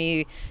all just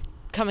me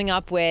coming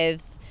up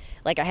with,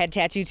 I had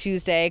Tattoo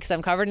Tuesday because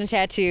I'm covered in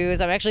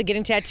tattoos. I'm actually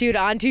getting tattooed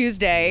on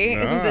Tuesday,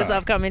 this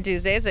upcoming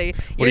Tuesday. So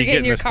you're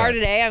getting your car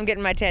today. I'm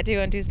getting my tattoo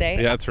on Tuesday.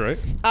 Yeah, that's right.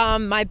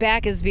 My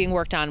back is being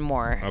worked on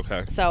more.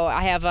 Okay. So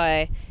I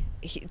have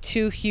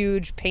two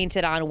huge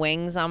painted on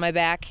wings on my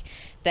back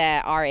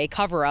that are a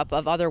cover-up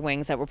of other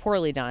wings that were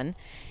poorly done.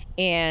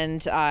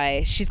 And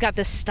she's got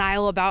this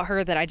style about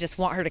her that I just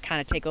want her to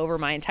kind of take over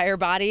my entire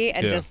body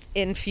and just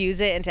infuse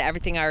it into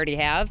everything I already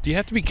have. Do you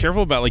have to be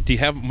careful about, do you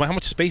have, how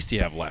much space do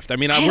you have left? I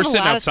mean, we're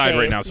sitting outside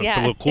right now, so it's a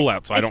little cool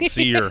out, so I don't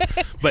see your,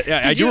 but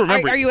I do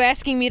remember. Are you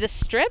asking me to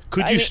strip?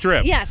 Could you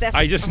strip? Yes.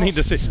 I just need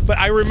to see. But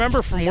I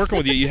remember from working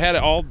with you, you had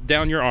it all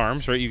down your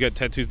arms, right? You got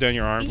tattoos down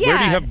your arm. Yeah. Where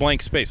do you have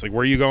blank space? Where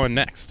are you going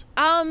next?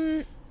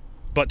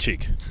 Butt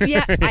cheek.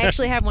 Yeah, I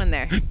actually have one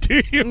there.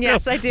 Do you?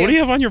 Yes, I do. What do you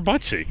have on your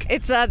butt cheek?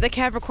 It's the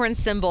Capricorn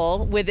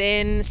symbol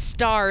within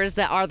stars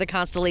that are the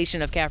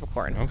constellation of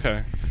Capricorn.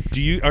 Okay.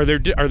 Are there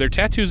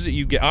tattoos that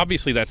you get?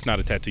 Obviously, that's not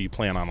a tattoo you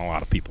plan on a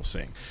lot of people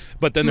seeing.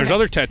 But then there's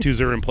other tattoos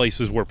that are in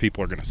places where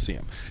people are going to see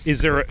them.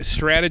 Is there a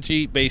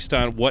strategy based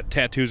on what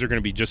tattoos are going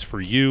to be just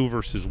for you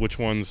versus which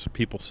ones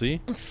people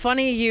see?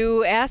 Funny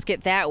you ask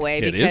it that way.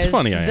 It is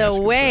funny I ask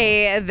the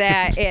way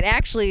that it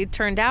actually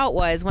turned out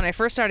was when I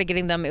first started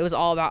getting them, it was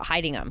all about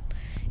hiding them.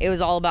 It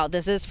was all about,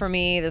 this is for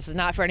me, this is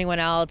not for anyone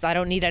else, I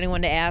don't need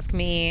anyone to ask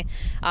me.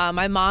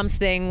 My mom's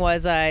thing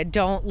was,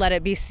 don't let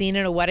it be seen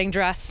in a wedding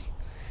dress.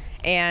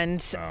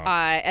 And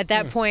at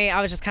that point,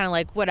 I was just kind of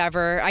like,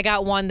 whatever. I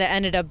got one that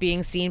ended up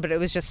being seen, but it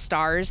was just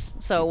stars.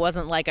 So it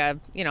wasn't like a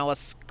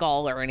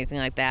skull or anything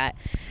like that.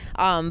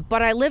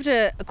 But I lived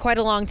quite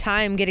a long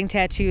time getting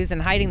tattoos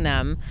and hiding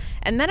them.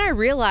 And then I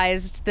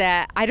realized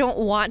that I don't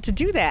want to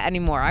do that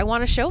anymore. I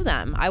want to show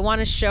them. I want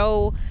to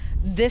show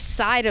this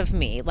side of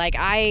me.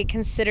 I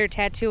consider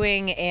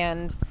tattooing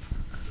and...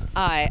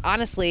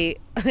 honestly,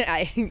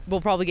 I will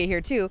probably get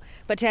here too,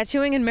 but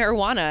tattooing and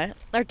marijuana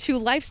are two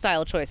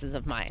lifestyle choices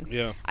of mine.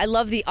 Yeah. I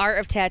love the art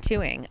of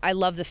tattooing. I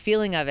love the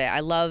feeling of it. I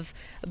love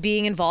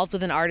being involved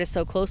with an artist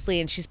so closely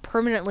and she's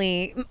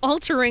permanently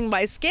altering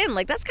my skin.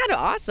 That's kind of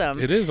awesome.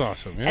 It is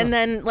awesome, yeah. And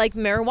then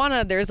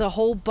marijuana, there's a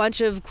whole bunch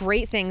of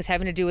great things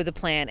having to do with the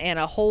plant and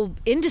a whole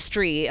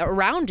industry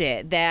around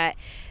it that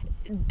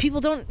people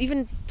don't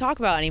even talk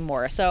about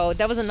anymore. So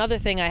that was another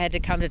thing I had to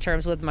come to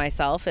terms with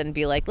myself and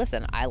be like,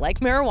 listen, I like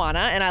marijuana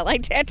and I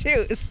like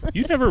tattoos.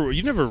 You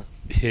never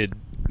hid,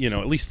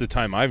 at least the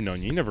time I've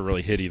known you, you never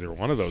really hid either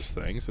one of those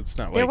things. It's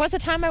not like... There was a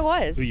time I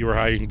was. You were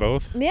hiding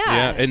both? Yeah.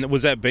 Yeah. And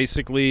was that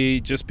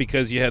basically just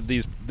because you had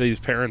these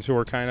parents who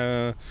were kind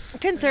of...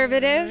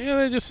 conservative?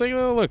 They just say,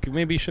 well, look,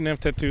 maybe you shouldn't have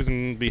tattoos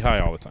and be high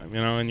all the time,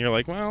 And you're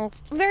like, well...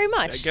 Very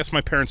much. I guess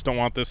my parents don't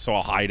want this, so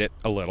I'll hide it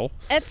a little.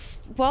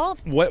 Well...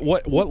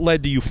 What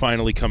led to you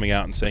finally coming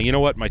out and saying, you know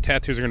what, my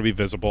tattoos are going to be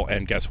visible,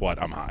 and guess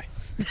what, I'm high?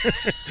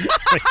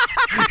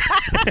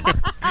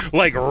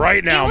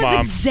 Right now, it was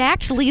Mom.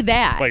 Exactly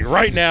that.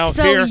 Right now.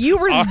 So here, you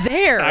were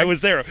there. I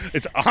was there.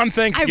 It's on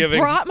Thanksgiving.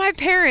 I brought my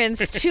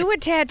parents to a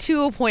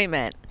tattoo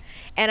appointment.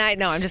 And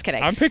I'm just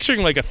kidding. I'm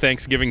picturing a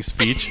Thanksgiving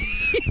speech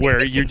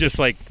where you're just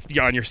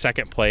you're on your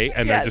second plate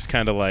and they're just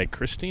kind of like,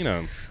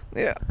 Christina,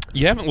 Yeah.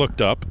 You haven't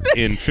looked up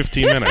in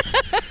 15 minutes.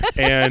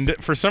 And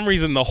for some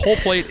reason, the whole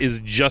plate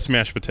is just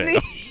mashed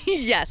potatoes.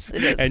 Yes,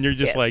 it is. And you're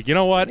just like, you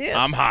know what?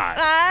 Yeah. I'm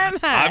high.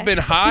 I've been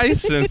high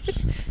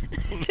since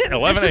 11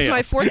 a.m. This is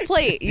my fourth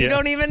plate. You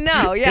don't even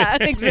know. Yeah,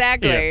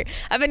 exactly. Yeah.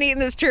 I've been eating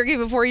this turkey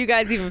before you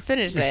guys even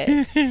finished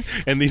it.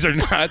 And these are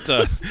not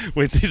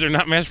these are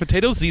not mashed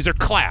potatoes. These are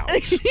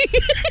clouds.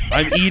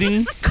 I'm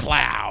eating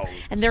clouds.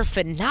 And they're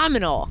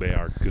phenomenal. They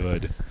are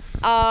good.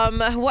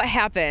 What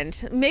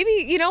happened?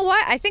 Maybe, you know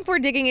what? I think we're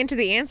digging into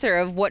the answer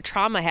of what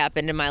trauma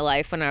happened in my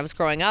life when I was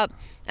growing up.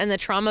 And the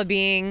trauma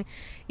being,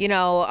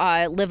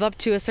 live up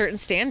to a certain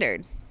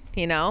standard.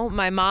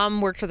 My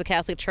mom worked for the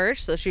Catholic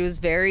Church, so she was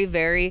very,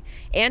 very,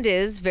 and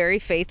is very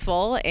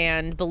faithful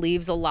and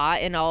believes a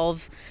lot in all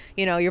of,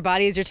 your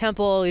body is your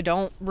temple. You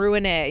don't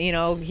ruin it.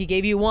 He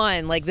gave you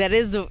one. Like, that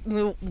is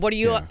what do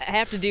you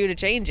have to do to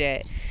change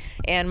it?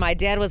 And my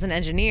dad was an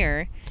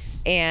engineer.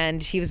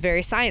 And he was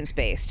very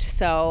science-based.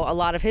 So a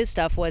lot of his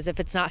stuff was,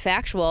 if it's not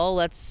factual,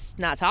 let's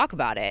not talk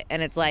about it.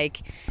 And it's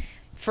like,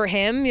 for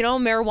him,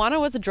 marijuana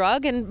was a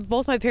drug. And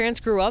both my parents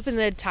grew up in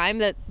the time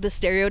that the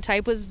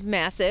stereotype was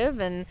massive.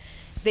 And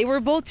they were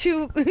both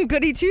two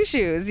goody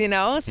two-shoes,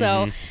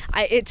 So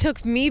it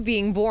took me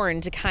being born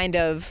to kind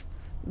of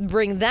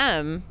bring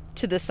them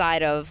to the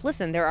side of,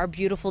 listen, there are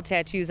beautiful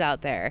tattoos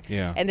out there.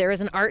 Yeah. And there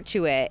is an art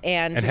to it.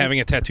 And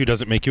having a tattoo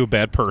doesn't make you a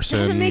bad person.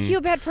 Doesn't make you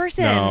a bad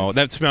person. No,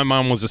 my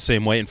mom was the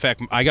same way. In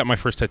fact, I got my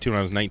first tattoo when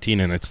I was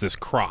 19, and it's this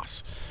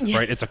cross,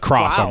 right? It's a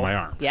cross on my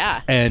arm.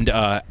 Yeah. And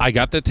I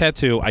got the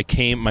tattoo.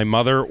 My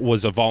mother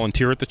was a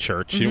volunteer at the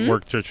church. She didn't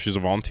work at the church. She was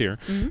a volunteer.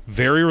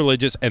 Very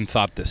religious, and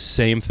thought the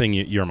same thing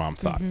your mom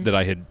thought, that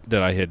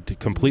I had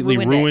completely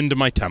ruined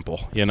my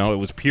temple. It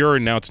was pure,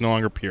 and now it's no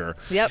longer pure.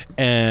 Yep.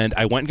 And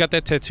I went and got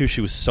that tattoo.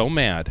 She was so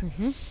mad.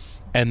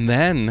 And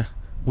then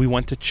we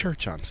went to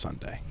church on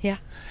Sunday. Yeah.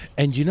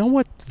 And you know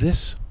what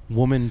this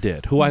woman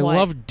did, who I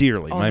love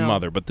dearly, my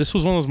mother, but this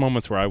was one of those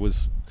moments where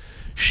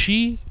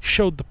she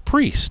showed the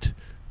priest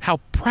how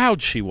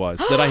proud she was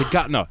that I had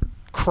gotten a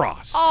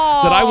cross, that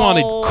I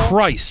wanted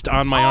Christ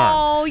on my arm.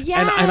 Oh,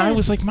 yes. And I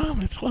was like,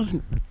 Mom,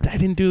 I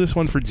didn't do this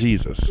one for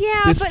Jesus.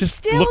 Yeah, this but just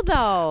still,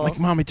 though. Like,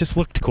 Mom, it just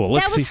looked cool.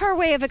 That was her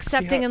way of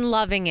accepting and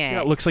loving it.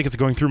 It looks like it's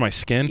going through my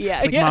skin. Yeah.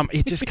 It's like, Mom,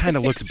 it just kind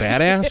of looks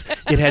badass.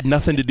 It had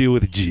nothing to do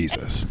with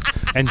Jesus.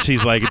 And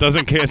she's like, it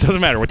doesn't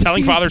matter. We're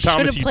telling Father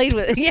Thomas played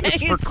with it.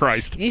 It's for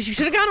Christ. You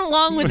should have gone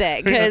along with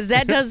it, because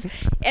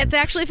it's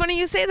actually funny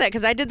you say that,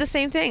 because I did the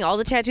same thing. All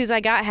the tattoos I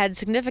got had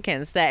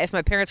significance, that if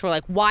my parents were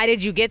like, why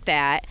did you get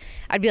that?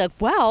 I'd be like,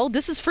 well,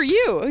 this is for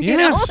you.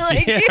 Yes.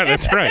 Yeah,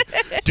 that's right.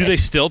 Do they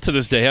still to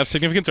this day have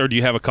significance, or do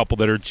you have a couple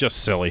that are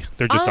just silly?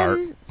 They're just art.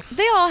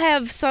 They all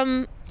have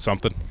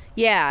something.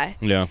 Yeah.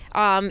 Yeah.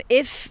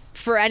 If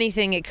for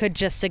anything, it could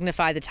just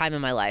signify the time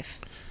in my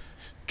life.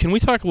 Can we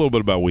talk a little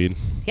bit about weed?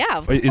 Yeah,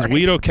 of Is course.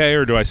 weed okay,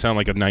 or do I sound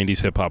like a 90s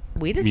hip-hop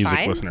music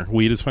fine. listener?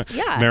 Weed is fine?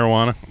 Yeah.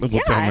 Marijuana?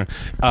 Yeah.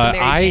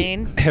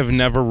 I have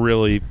never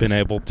really been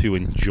able to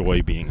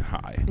enjoy being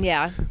high.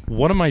 Yeah.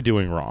 What am I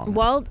doing wrong?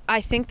 Well, I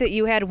think that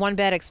you had one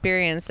bad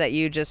experience that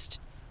you just...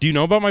 Do you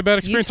know about my bad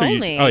experience? You told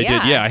me. Oh, I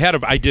did. Yeah,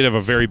 I did have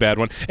a very bad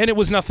one, and it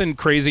was nothing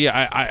crazy.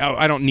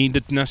 I don't need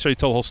to necessarily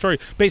tell the whole story.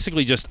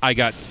 Basically, just I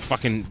got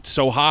fucking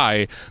so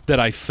high that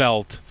I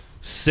felt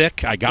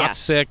sick. I got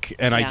sick,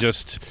 and I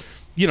just,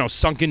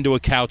 sunk into a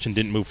couch and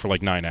didn't move for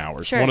like 9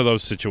 hours. Sure. One of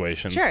those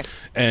situations. Sure.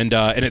 And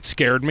it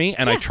scared me,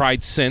 and I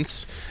tried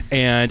since,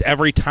 and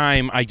every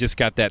time I just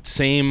got that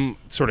same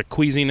sort of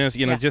queasiness,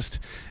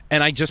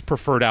 and I just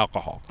preferred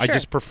alcohol. Sure. I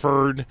just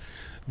preferred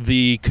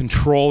the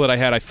control that I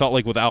had. I felt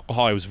like with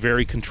alcohol, I was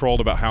very controlled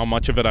about how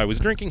much of it I was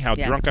drinking, how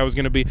drunk I was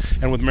going to be.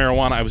 And with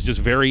marijuana, I was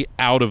just very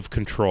out of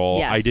control.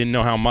 Yes. I didn't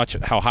know how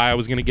high I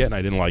was going to get, and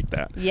I didn't like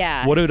that.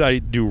 Yeah. What did I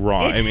do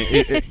wrong? I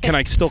mean, can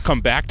I still come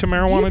back to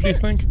marijuana, do you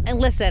think? And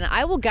listen,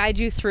 I will guide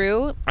you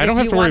through. I don't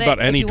have to worry about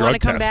any drug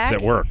tests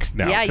at work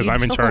now, because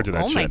I'm in charge of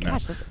that shit now. Oh my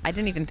gosh, I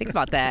didn't even think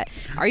about that.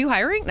 Are you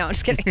hiring? No, I'm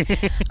just kidding.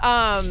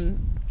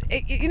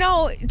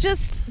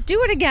 Just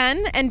do it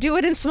again, and do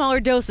it in smaller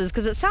doses,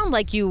 because it sounded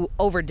like you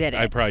overdid it.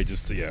 I probably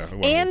just,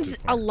 And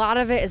a lot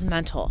of it is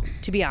mental,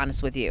 to be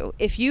honest with you.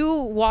 If you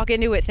walk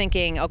into it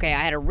thinking, okay, I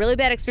had a really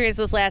bad experience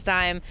this last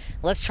time,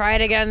 let's try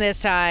it again this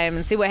time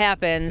and see what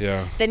happens,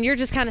 then you're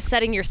just kind of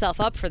setting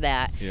yourself up for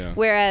that. Yeah.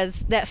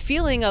 Whereas that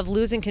feeling of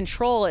losing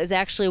control is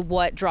actually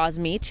what draws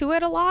me to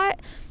it a lot,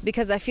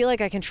 because I feel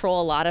like I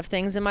control a lot of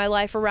things in my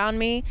life around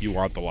me. You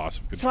want the loss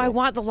of control. So I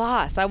want the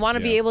loss. I want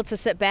to be able to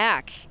sit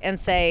back and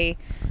say,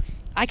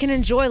 I can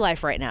enjoy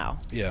life right now.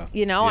 Yeah.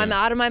 I'm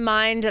out of my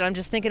mind, and I'm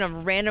just thinking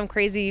of random,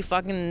 crazy,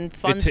 fucking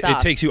fun stuff. It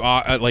takes you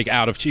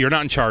out of. You're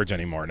not in charge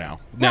anymore now.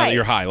 Now that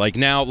you're high,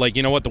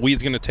 you know what, the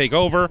weed's going to take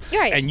over,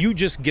 and you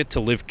just get to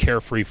live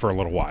carefree for a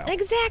little while.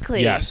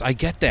 Exactly. Yes, I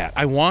get that.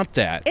 I want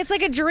that. It's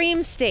like a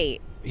dream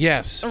state.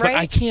 Yes, right? but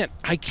I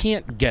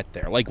can't get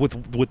there. Like with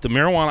the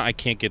marijuana, I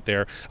can't get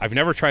there. I've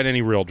never tried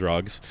any real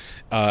drugs.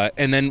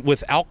 And then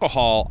with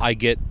alcohol, I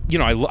get,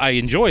 I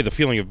enjoy the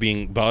feeling of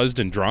being buzzed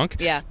and drunk.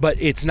 Yeah. But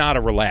it's not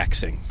a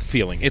relaxing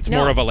feeling. It's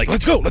more of a like,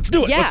 let's go, let's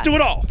do it, let's do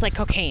it all. It's like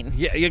cocaine.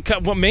 Yeah,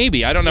 well,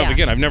 maybe. I don't know.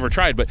 Again, I've never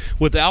tried. But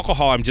with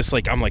alcohol,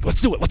 I'm like,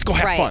 let's do it. Let's go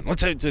have fun.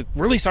 Let's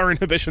release our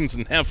inhibitions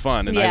and have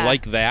fun. And I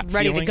like that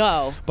Ready feeling. to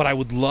go. But I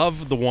would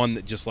love the one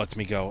that just lets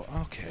me go,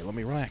 okay, let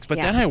me relax. But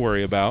then I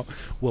worry about,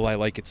 will I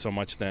like it so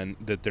much then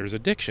that there's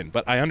addiction?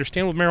 But I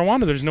understand with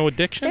marijuana, there's no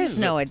addiction. There's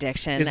no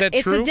addiction. Is that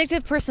true? It's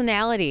addictive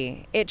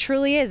personality. It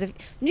truly is.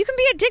 You can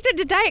be addicted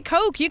to Diet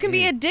Coke. You can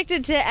be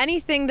addicted to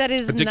anything that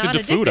is addicted not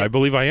to food. I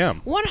believe I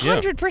am.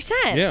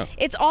 100%. Yeah.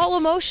 It's all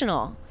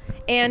emotional.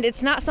 And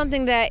it's not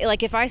something that,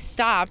 like, if I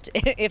stopped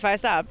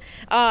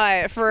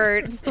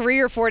for 3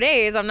 or 4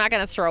 days, I'm not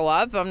going to throw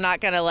up. I'm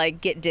not going to,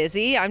 like, get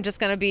dizzy. I'm just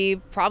going to be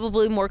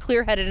probably more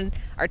clear-headed and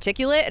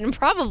articulate and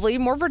probably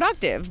more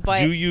productive. But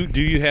do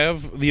you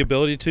have the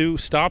ability to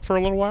stop for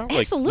a little while?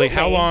 Absolutely. Like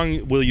how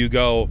long will you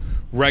go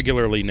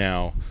regularly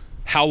now?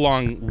 How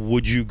long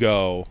would you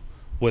go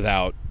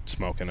without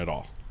smoking at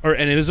all?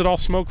 And is it all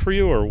smoke for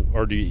you,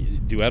 or do you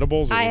do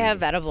edibles? I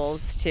have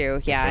edibles too.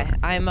 Yeah,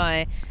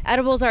 okay.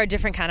 Edibles are a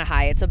different kind of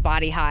high. It's a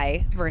body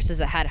high versus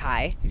a head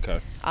high.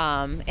 Okay.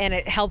 And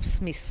it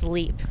helps me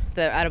sleep.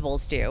 The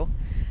edibles do.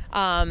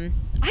 I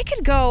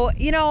could go.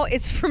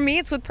 For me,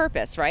 it's with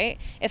purpose, right?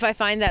 If I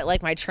find that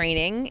like my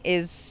training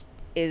is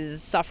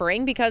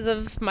suffering because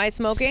of my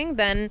smoking,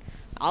 then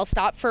I'll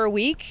stop for a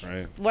week,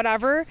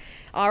 whatever,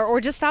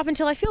 or just stop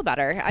until I feel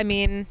better. I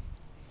mean,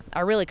 I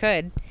really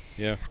could.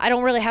 Yeah. I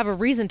don't really have a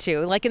reason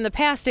to. Like in the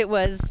past, it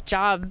was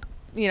job,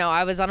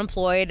 I was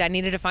unemployed. I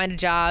needed to find a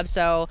job.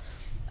 So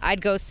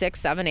I'd go 6,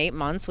 7, 8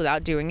 months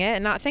without doing it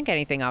and not think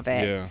anything of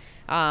it.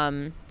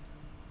 Yeah.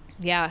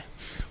 Yeah.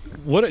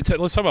 Let's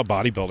talk about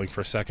bodybuilding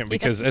for a second,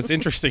 because it's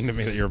interesting to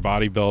me that you're a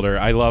bodybuilder.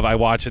 I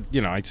watch it,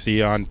 I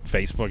see on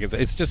Facebook.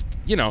 It's just,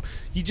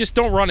 you just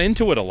don't run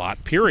into it a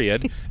lot,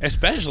 period.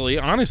 Especially,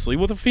 honestly,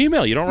 with a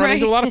female. You don't run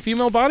into a lot of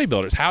female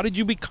bodybuilders. How did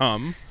you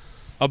become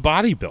a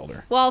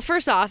bodybuilder? Well,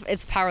 first off,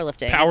 it's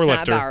powerlifting.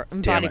 Powerlifter.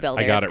 It's not bodybuilder.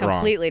 I got it wrong.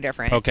 Completely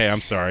different. Okay, I'm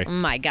sorry. Oh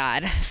my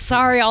God.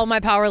 Sorry, all my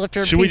powerlifter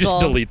people. Should we just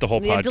delete the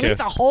whole podcast? Delete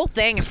the whole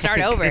thing and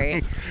start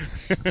over.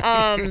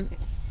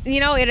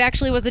 It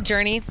actually was a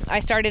journey.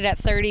 I started at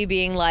 30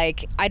 being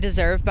like, I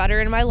deserve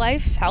better in my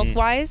life,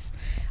 health-wise.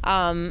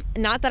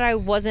 Not that I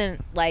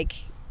wasn't like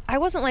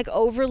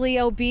overly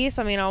obese.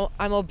 I mean,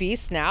 I'm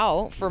obese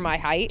now for my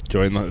height.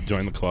 Join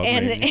the club.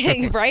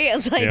 And right?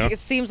 It's like, It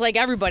seems like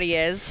everybody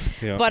is.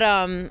 Yeah. But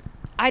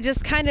I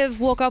just kind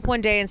of woke up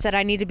one day and said,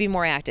 I need to be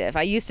more active.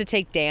 I used to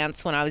take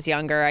dance when I was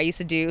younger. I used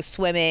to do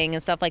swimming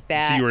and stuff like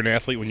that. So you were an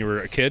athlete when you were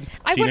a kid?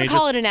 I wouldn't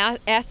call it an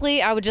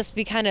athlete. I would just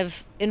be kind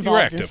of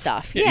involved in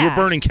stuff. Yeah. You were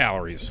burning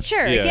calories.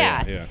 Sure,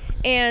 yeah.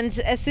 And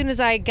as soon as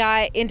I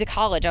got into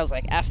college, I was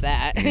like, F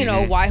that.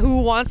 Mm-hmm.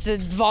 Who wants to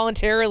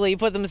voluntarily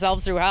put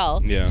themselves through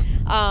hell? Yeah.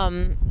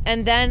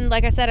 And then,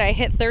 like I said, I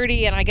hit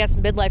 30, and I guess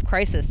midlife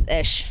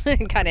crisis-ish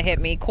kind of hit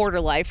me,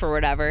 quarter life or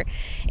whatever.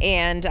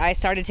 And I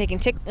started taking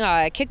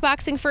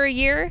kickboxing for a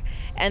year,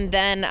 and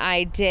then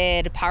I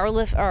did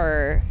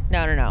kickboxing,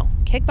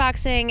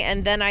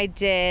 and then I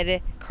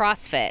did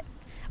CrossFit,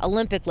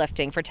 Olympic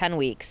lifting for 10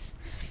 weeks.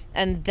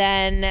 And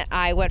then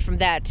I went from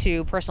that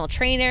to personal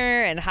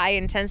trainer and high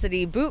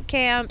intensity boot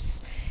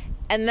camps.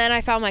 And then I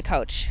found my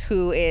coach,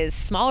 who is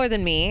smaller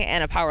than me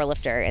and a power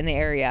lifter in the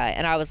area.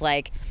 And I was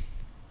like,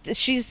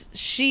 this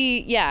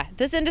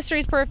industry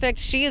is perfect.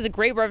 She is a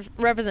great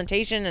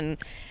representation and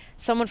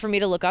someone for me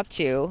to look up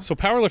to. So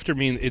powerlifter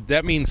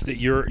means that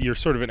you're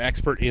sort of an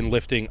expert in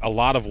lifting a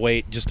lot of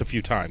weight just a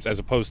few times, as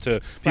opposed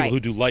to people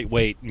who do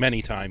lightweight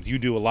many times. You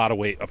do a lot of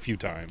weight a few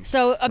times.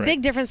 So a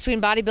big difference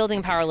between bodybuilding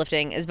and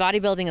powerlifting is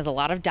bodybuilding is a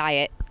lot of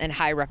diet and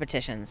high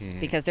repetitions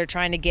because they're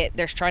trying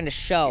to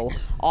show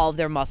all of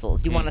their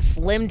muscles. You want to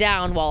slim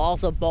down while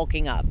also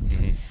bulking up.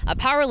 A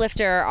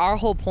powerlifter, our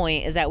whole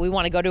point is that we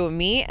want to go to a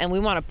meet and we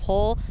want to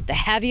pull the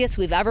heaviest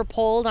we've ever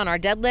pulled on our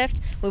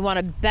deadlift. We want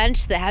to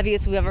bench the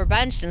heaviest we've ever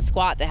benched and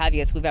squat the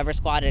heaviest we've ever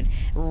squatted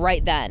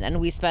right then. And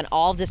we spent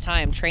all of this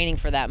time training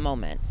for that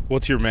moment.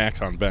 What's your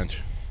max on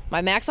bench?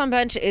 My max on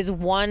bench is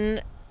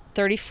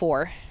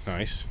 134.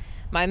 Nice.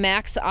 My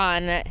max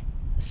on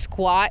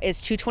squat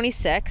is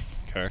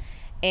 226. Okay.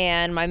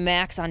 And my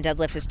max on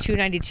deadlift is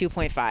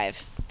 292.5.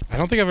 I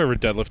don't think I've ever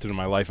deadlifted in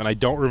my life, and I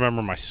don't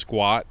remember my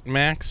squat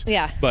max.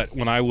 Yeah. But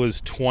when I was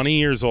 20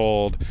 years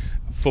old,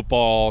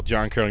 football,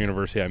 John Carroll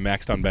University, I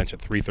maxed on bench at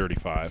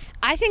 335.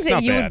 I think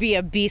that you would be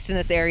a beast in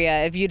this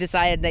area if you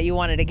decided that you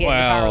wanted to get into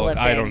powerlifting.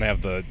 I don't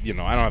have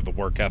the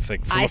work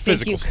ethic from a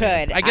physical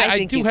standpoint.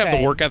 I do have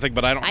the work ethic,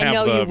 but I don't have the...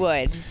 I know you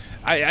would.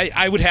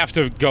 I would have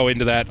to go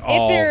into that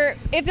all...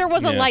 If there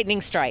was a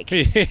lightning strike.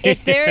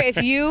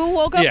 If you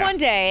woke up one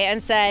day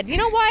and said, you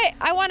know what,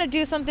 I want to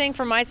do something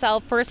for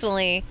myself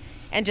personally,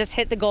 and just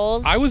hit the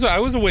goals? I was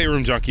a weight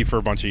room junkie for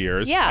a bunch of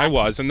years. Yeah. I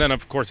was. And then,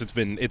 of course, it's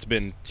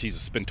been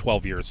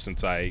 12 years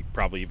since I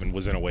probably even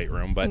was in a weight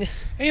room. But,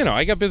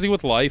 I got busy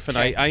with life, and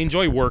I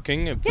enjoy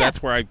working.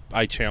 That's where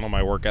I channel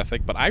my work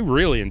ethic. But I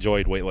really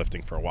enjoyed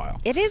weightlifting for a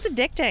while. It is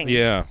addicting.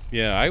 Yeah.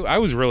 I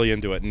was really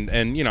into it. And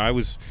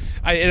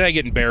I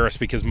get embarrassed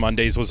because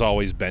Mondays was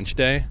always bench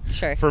day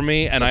for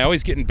me. And I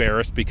always get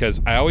embarrassed because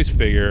I always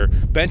figure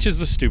bench is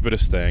the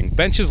stupidest thing.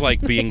 Bench is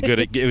like being good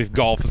at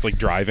golf is like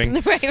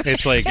driving. Right.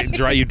 It's like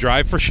you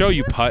drive for show,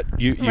 you putt,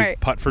 you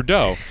putt for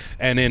dough.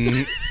 And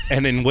in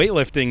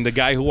weightlifting, the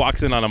guy who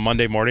walks in on a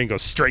Monday morning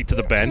goes straight to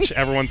the bench.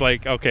 Everyone's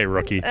like, okay,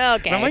 rookie.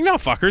 Okay. And I'm like, no,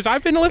 fuckers,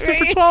 I've been lifting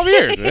for 12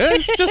 years.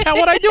 It's just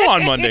what I do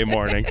on Monday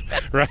mornings,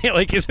 right?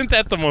 Like, isn't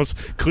that the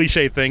most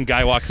cliche thing?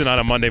 Guy walks in on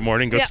a Monday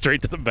morning, goes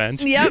straight to the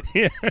bench. Yep.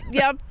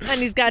 Yep.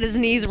 And he's got his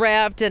knees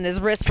wrapped and his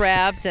wrist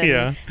wrapped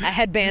and a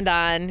headband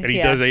on. And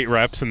he does 8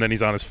 reps, and then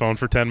he's on his phone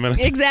for 10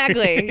 minutes.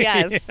 Exactly.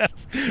 Yes.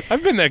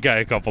 I've been that guy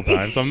a couple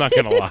times. I'm not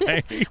gonna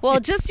lie. Well,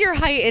 just your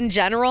height in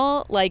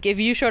general. Like, if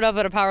you showed up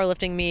at a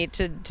powerlifting meet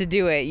to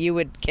do it, you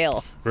would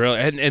kill. Really?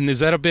 And is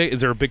there a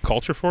big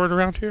culture for it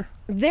around here?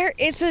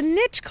 It's a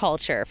niche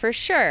culture for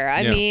sure.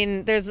 I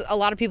mean, there's a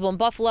lot of people in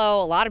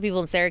Buffalo, a lot of people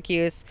in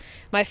Syracuse.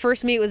 My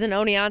first meet was in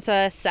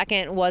Oneonta,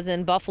 second was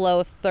in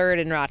Buffalo, third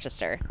in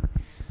Rochester.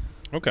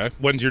 Okay.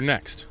 When's your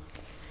next?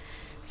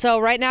 So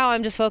right now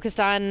I'm just focused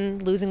on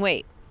losing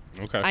weight.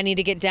 Okay. I need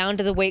to get down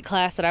to the weight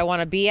class that I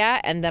want to be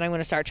at, and then I'm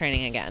going to start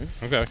training again.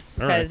 Okay.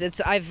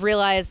 Because I've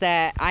realized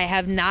that I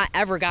have not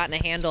ever gotten a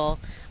handle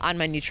on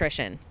my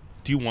nutrition.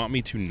 Do you want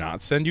me to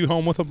not send you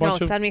home with a bunch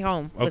of... No, send me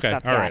home with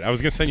stuff. All right. I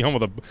was going to send you home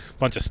with a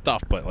bunch of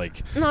stuff, but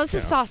like... No, this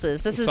is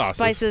sauces. This is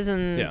spices,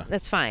 and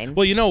that's fine.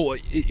 Well,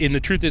 and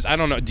the truth is, I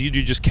don't know, do you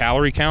do just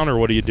calorie count, or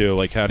what do you do?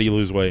 Like, how do you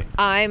lose weight?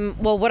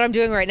 What I'm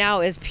doing right now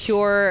is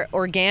pure,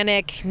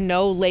 organic,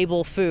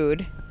 no-label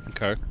food.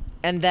 Okay.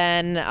 And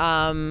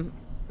then...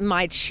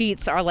 my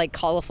cheats are like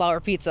cauliflower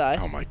pizza.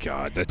 Oh my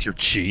God, that's your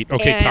cheat.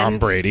 Okay, Tom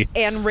Brady.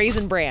 And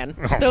Raisin Bran.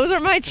 Those are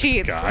my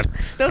cheats. God.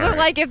 Those are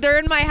like, if they're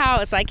in my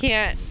house, I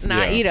can't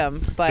not eat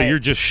them. But so you're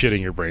just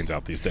shitting your brains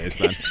out these days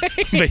then,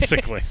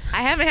 basically.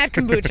 I haven't had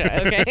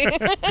kombucha,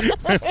 okay?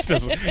 That's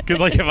just,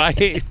 because like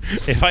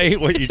if I ate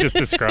what you just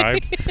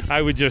described,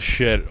 I would just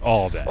shit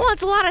all day. Well,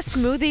 it's a lot of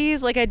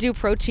smoothies. Like I do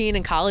protein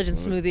and collagen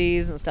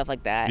smoothies and stuff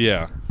like that.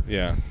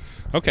 Yeah.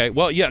 Okay,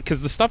 well, yeah, because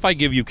the stuff I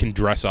give you can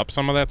dress up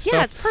some of that stuff.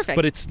 Yeah, it's perfect.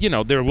 But it's,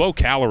 they're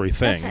low-calorie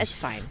things. That's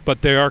fine.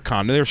 But they are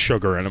there's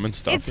sugar in them and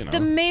stuff,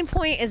 The main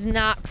point is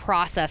not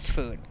processed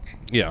food.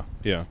 Yeah.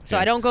 So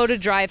I don't go to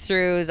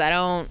drive-thrus. I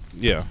don't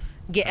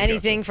get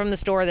anything gotcha. from the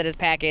store that is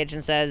packaged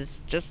and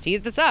says, just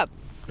heat this up.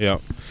 Yeah.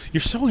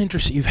 You're so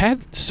interesting. You've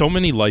had so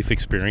many life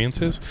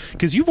experiences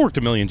because you've worked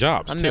a million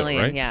jobs, too,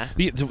 right? Yeah.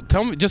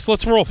 Tell me,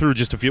 let's roll through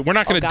just a few. We're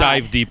not going to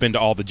dive deep into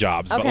all the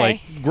jobs, but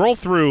like roll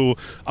through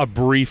a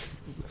brief...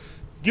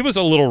 Give us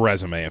a little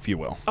resume, if you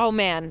will. Oh,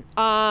 man.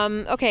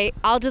 Okay,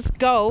 I'll just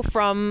go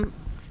from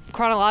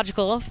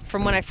chronological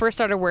from when I first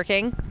started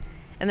working,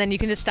 and then you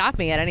can just stop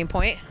me at any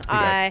point.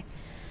 Okay.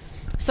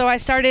 So I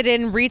started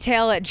in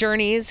retail at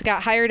Journeys,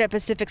 got hired at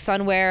Pacific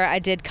Sunwear. I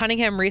did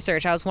Cunningham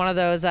Research. I was one of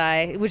those,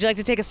 would you like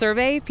to take a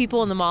survey?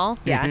 People in the mall?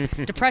 Yeah.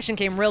 Depression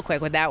came real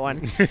quick with that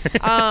one.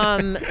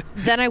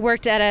 Then I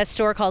worked at a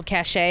store called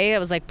Cachet. It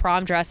was like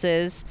prom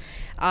dresses.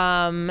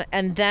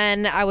 And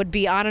then I would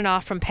be on and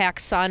off from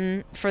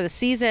PacSun for the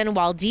season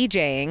while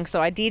DJing.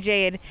 So I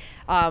DJ'd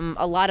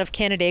a lot of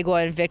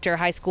Canandaigua and Victor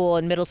high school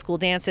and middle school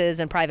dances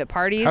and private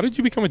parties. How did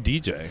you become a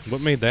DJ?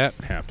 What made that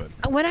happen?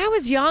 When I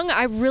was young,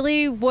 I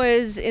really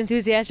was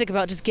enthusiastic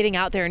about just getting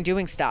out there and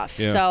doing stuff.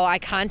 Yeah. So I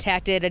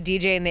contacted a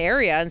DJ in the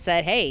area and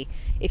said, hey,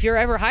 if you're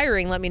ever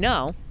hiring, let me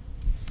know.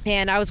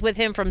 And I was with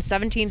him from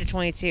 17 to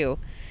 22.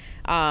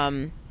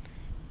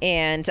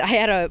 And I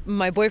had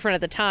my boyfriend at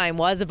the time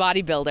was a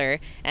bodybuilder,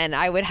 and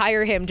I would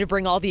hire him to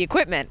bring all the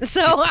equipment.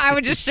 So I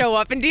would just show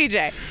up and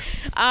DJ.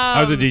 I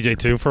was a DJ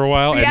too for a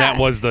while, and that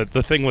was the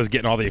thing was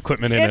getting all the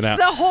equipment in and out.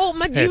 Do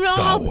you know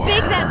how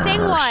big that thing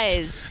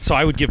was? So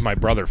I would give my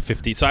brother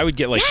 $50. So I would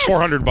get like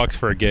 $400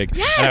 for a gig,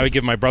 and I would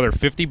give my brother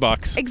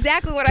 $50.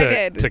 Exactly what I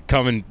did. To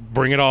come and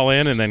bring it all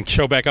in, and then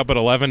show back up at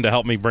 11 to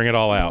help me bring it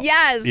all out.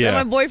 Yes. Yeah. And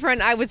my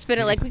boyfriend, I would spin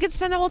it like we could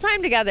spend the whole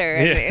time together.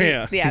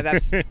 Yeah,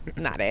 that's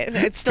not it.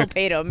 It still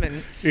paid him.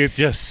 And it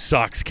just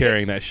sucks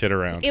carrying that shit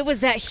around. It was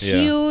that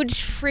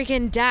huge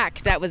freaking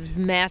deck that was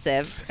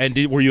massive. And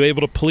were you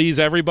able to please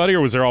everybody,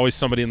 or was there always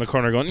somebody in the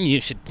corner going, you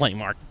should play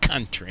more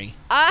country?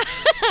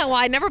 Well,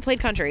 I never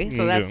played country,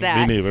 so that's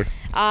that. Me neither.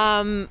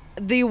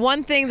 The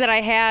one thing that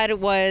I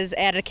had was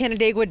at a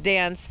Canandaigua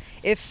dance,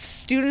 if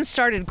students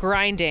started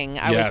grinding,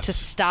 I was to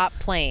stop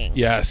playing.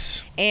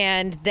 Yes.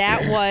 And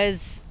that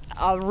was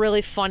a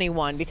really funny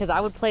one because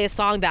I would play a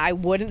song that I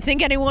wouldn't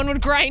think anyone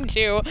would grind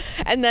to,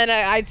 and then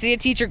I'd see a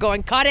teacher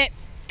going, cut it,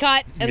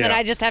 and then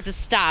I just have to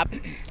stop.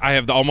 I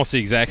have almost the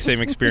exact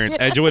same experience.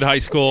 Edgewood High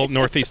School,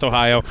 Northeast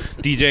Ohio,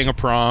 DJing a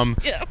prom,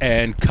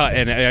 and cut.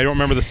 And I don't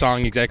remember the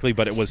song exactly,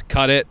 but it was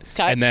cut it.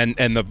 And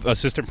the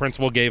assistant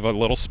principal gave a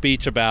little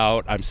speech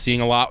about I'm seeing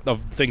a lot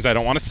of things I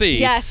don't want to see.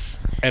 Yes.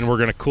 and we're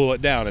gonna cool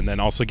it down, and then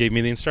also gave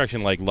me the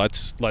instruction like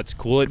let's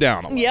cool it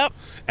down a little. Yep.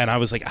 And I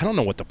was like, I don't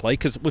know what to play,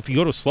 because if you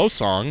go to a slow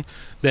song,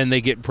 then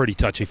they get pretty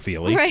touchy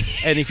feely. Right.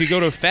 And if you go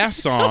to a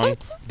fast song,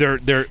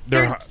 they're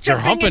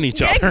humping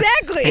each other.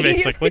 Exactly.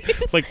 Basically,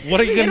 like what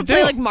are you gonna do?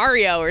 Play like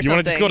Mario or something. You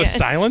want to just go to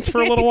silence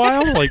for a little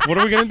while? Like what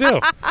are we gonna do?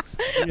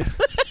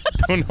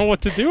 Don't know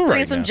what to do right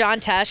now. Some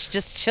John Tesh,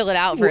 just chill it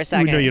out for a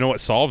second. No, you know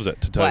what solves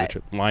it, to tell you the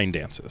truth? Line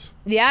dances.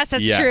 Yes,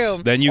 that's true.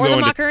 Then you or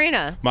go the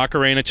into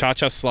Macarena,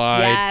 cha-cha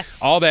slide.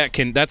 Yes. All that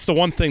that's the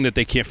one thing that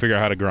they can't figure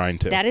out how to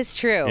grind to. That is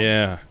true.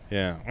 Yeah.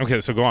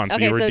 Okay, so go on. So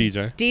you were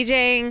DJ.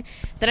 DJing.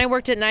 Then I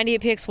worked at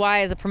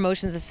 98PXY as a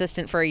promotions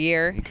assistant for a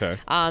year. Okay.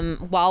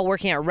 While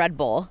working at Red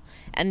Bull.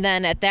 And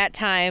then at that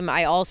time,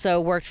 I also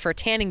worked for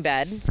Tanning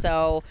Bed.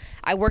 So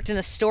I worked in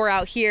a store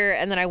out here,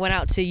 and then I went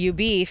out to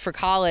UB for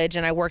college,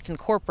 and I worked in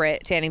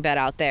corporate Tanning Bed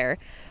out there.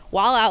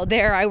 While out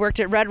there, I worked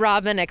at Red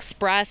Robin,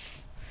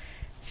 Express,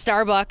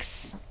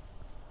 Starbucks.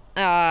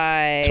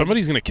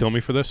 Somebody's going to kill me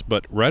for this,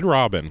 but Red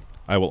Robin,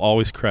 I will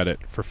always credit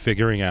for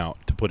figuring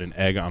out to put an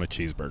egg on a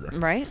cheeseburger.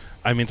 Right.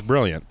 I mean, it's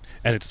brilliant.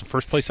 And it's the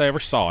first place I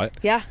ever saw it.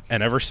 Yeah.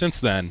 And ever since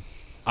then,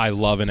 I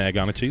love an egg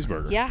on a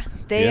cheeseburger. Yeah.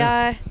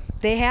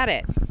 They had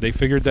it. They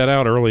figured that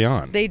out early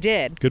on. They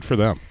did. Good for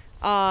them.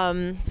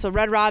 So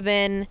Red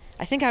Robin,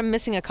 I think I'm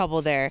missing a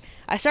couple there.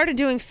 I started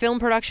doing film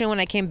production when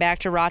I came back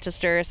to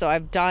Rochester, so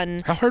I've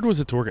done... How hard was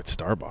it to work at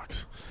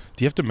Starbucks?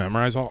 Do you have to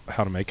memorize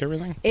how to make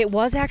everything? It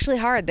was actually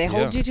hard. They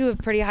hold you to a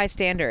pretty high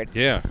standard.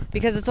 Yeah.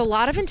 Because it's a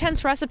lot of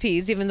intense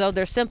recipes, even though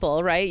they're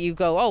simple, right? You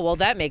go, oh, well,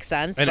 that makes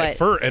sense. And at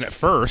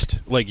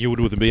first, like you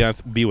would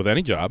be with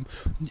any job,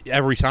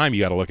 every time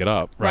you got to look it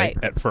up, right?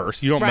 At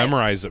first. You don't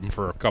memorize them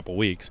for a couple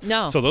weeks.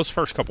 No. So those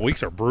first couple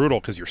weeks are brutal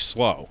because you're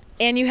slow.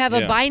 And you have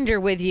a binder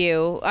with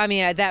you. I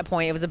mean, at that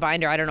point, it was a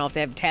binder. I don't know if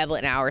they have a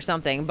tablet now or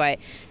something, but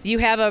you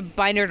have a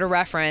binder to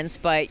reference,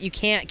 but you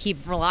can't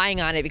keep relying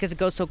on it because it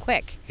goes so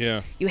quick.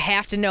 Yeah. You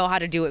have to know how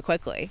to do it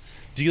quickly.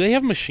 Do they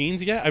have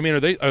machines yet? I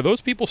mean, are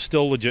those people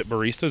still legit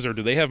baristas, or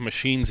do they have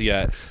machines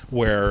yet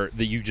where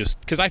that you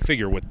just... Because I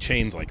figure with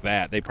chains like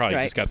that, they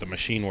probably just got the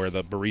machine where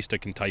the barista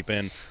can type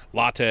in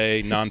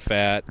latte,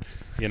 non-fat,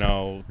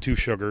 2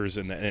 sugars,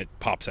 and it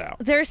pops out.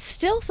 There's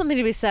still something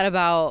to be said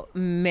about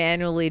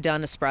manually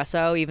done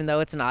espresso, even though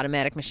it's an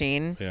automatic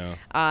machine. Yeah.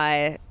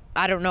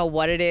 I don't know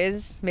what it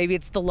is. Maybe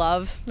it's the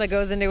love that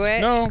goes into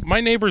it. No,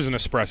 my neighbor's an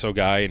espresso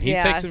guy, and he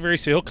takes it very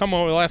seriously. He'll come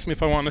over, he'll ask me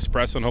if I want an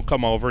espresso, and he'll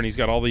come over, and he's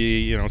got all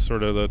the,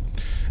 sort of the,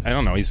 I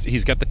don't know,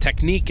 he's got the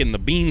technique and the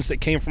beans that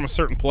came from a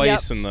certain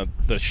place, and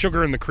the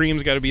sugar and the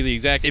cream's got to be the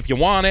exact, if you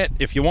want it,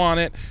 if you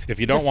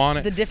don't want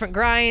it. The different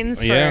grinds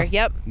for,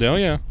 Oh,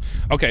 yeah.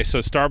 Okay, so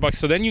Starbucks.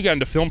 So then you got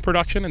into film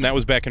production, and that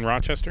was back in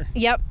Rochester?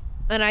 Yep.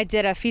 And I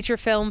did a feature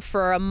film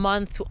for a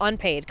month,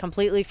 unpaid,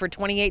 completely for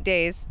 28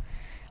 days.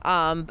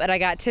 But I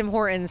got Tim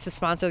Hortons to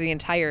sponsor the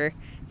entire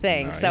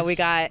thing. Nice. So we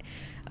got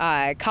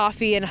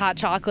coffee and hot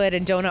chocolate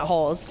and donut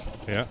holes.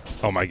 Yeah.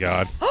 Oh, my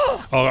God.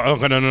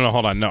 No,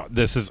 hold on. No,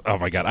 this is, oh,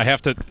 my God. I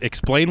have to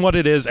explain what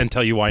it is and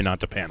tell you why not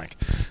to panic.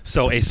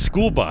 So a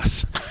school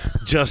bus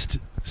just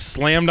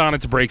slammed on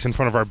its brakes in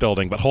front of our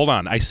building. But hold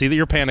on. I see that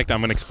you're panicked. I'm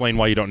going to explain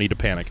why you don't need to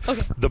panic.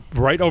 Okay.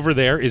 Right over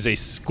there is a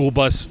school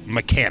bus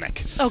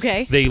mechanic.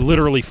 Okay. They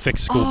literally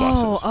fix school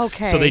buses.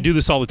 Okay. So they do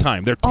this all the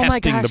time. They're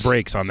testing the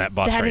brakes on that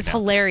bus right now. That is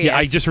hilarious. Yeah,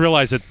 I just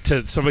realized that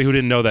to somebody who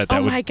didn't know that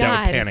would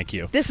panic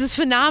you. This is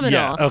phenomenal.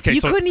 Yeah, okay.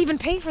 You couldn't even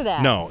pay for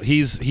that. No,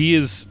 he's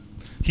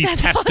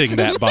testing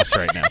that bus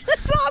right now.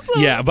 That's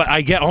awesome. Yeah, but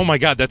oh my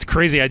God, that's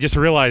crazy. I just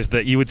realized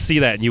that you would see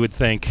that and you would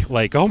think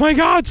like, oh my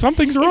God,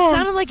 something's wrong. It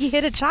sounded like he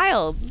hit a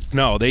child.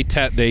 No, they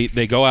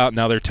go out,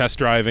 now they're test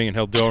driving, and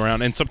he'll go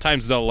around, and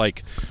sometimes they'll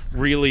like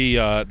really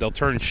they'll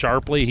turn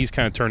sharply. He's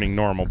kind of turning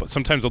normal, but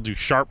sometimes they'll do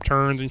sharp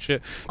turns and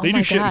shit. They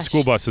do shit in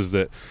school buses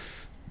that.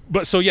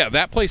 But so yeah,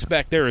 that place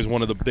back there is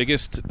one of the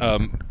biggest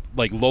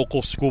like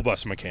local school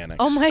bus mechanics.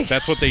 Oh my God.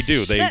 That's what they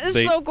do. That is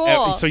so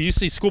cool. So you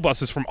see school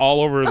buses from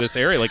all over this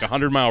area, like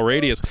 100-mile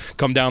radius,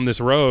 come down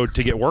this road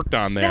to get worked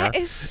on there. That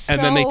is so...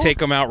 And then they take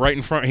them out right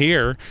in front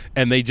here,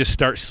 and they just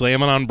start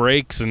slamming on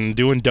brakes and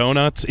doing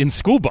donuts in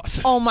school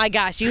buses. Oh my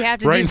gosh, you have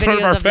to right do in videos front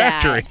of our of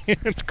factory. That.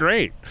 It's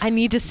great. I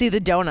need to see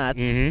the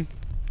donuts.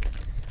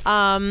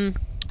 Mm-hmm.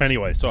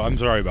 Anyway, so I'm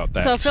sorry about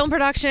that. So film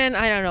production,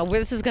 I don't know.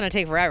 This is going to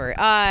take forever.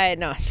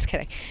 No, I'm just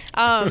kidding.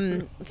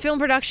 Film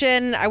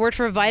production, I worked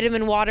for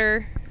Vitamin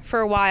Water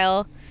for a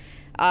while,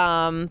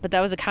 but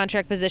that was a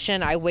contract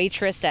position. I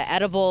waitressed at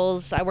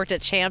Edibles. I worked at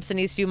Champs in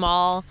Eastview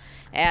Mall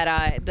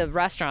at the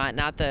restaurant,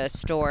 not the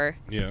store.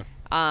 Yeah.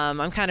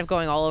 I'm kind of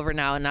going all over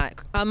now and not.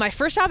 My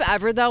first job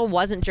ever, though,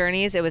 wasn't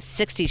Journeys. It was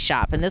 60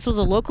 Shop. And this was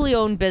a locally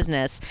owned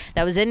business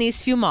that was in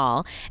Eastview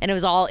Mall. And it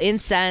was all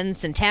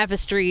incense and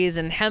tapestries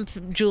and hemp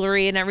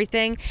jewelry and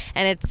everything.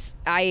 And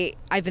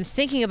I've been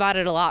thinking about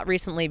it a lot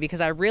recently because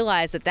I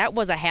realized that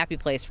was a happy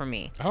place for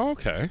me. Oh,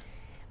 okay.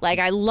 Like,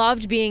 I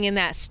loved being in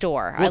that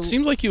store. Well, it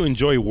seems like you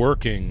enjoy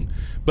working,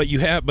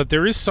 but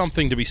there is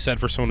something to be said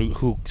for someone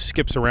who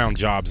skips around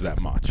jobs that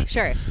much.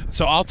 Sure.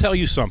 So I'll tell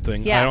you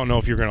something. Yeah. I don't know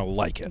if you're going to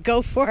like it.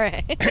 Go for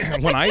it.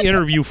 When I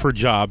interview for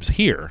jobs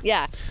here,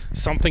 yeah,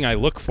 something I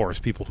look for is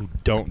people who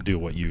don't do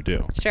what you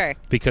do. Sure.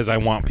 Because I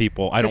don't want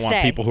people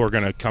who are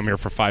going to come here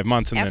for 5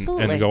 months and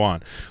then go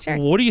on. Sure.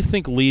 What do you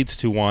think leads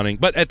to wanting?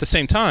 But at the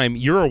same time,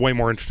 you're a way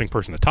more interesting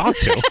person to talk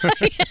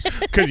to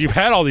because you've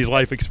had all these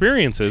life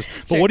experiences.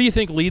 But what do you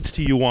think leads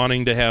to you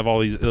wanting to have all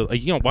these?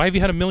 Why have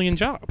you had a million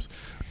jobs?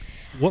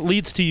 What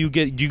leads to do you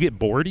get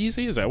bored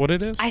easy? Is that what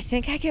it is? I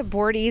think I get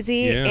bored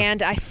easy,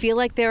 and I feel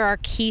like there are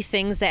key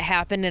things that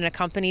happen in a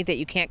company that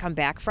you can't come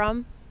back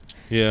from.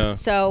 Yeah.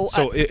 So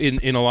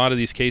in a lot of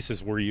these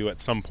cases, were you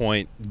at some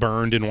point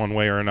burned in one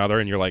way or another,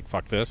 and you're like,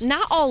 "Fuck this"?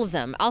 Not all of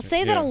them. I'll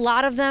say that a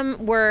lot of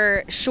them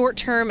were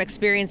short-term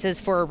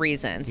experiences for a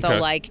reason. So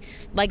like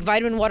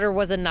Vitamin Water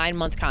was a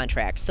 9-month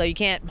contract, so you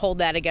can't hold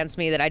that against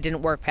me that I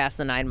didn't work past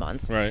the 9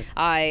 months. Right.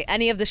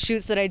 Any of the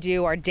shoots that I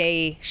do are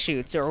day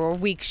shoots or a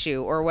week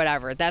shoot or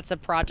whatever. That's a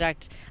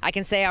project. I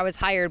can say I was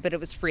hired, but it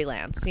was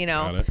freelance.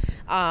 Got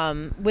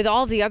it. With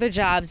all the other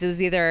jobs, it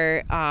was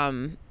either.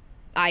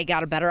 I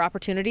got a better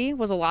opportunity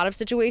was a lot of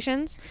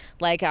situations.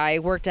 Like I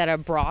worked at a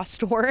bra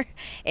store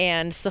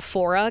and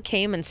Sephora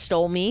came and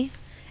stole me.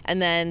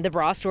 And then the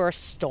bra store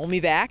stole me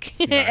back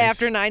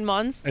after 9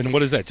 months. And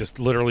what is that? Just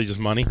literally just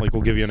money? Like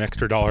we'll give you an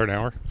extra $1 an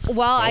hour?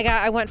 Well,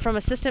 I went from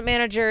assistant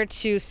manager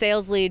to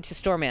sales lead to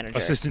store manager.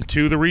 Assistant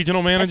to the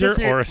regional manager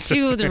assistant or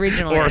assistant to the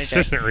regional manager? Or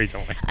assistant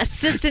regional manager?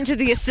 Assistant to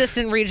the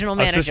assistant regional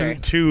manager.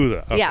 Assistant to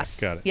the okay, yes.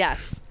 Got it.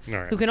 Yes. All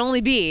right. Who can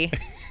only be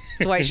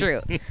Dwight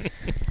Schrute.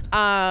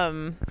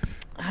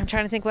 I'm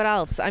trying to think what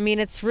else. I mean,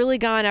 it's really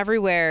gone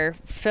everywhere.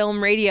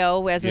 Film,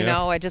 radio, as we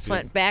know. I just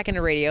went back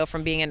into radio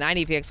from being at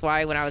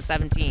 90PXY when I was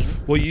 17.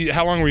 Well,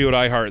 how long were you at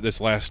iHeart this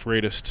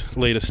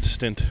latest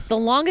stint? The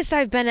longest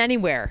I've been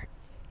anywhere.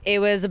 It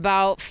was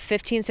about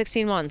 15,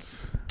 16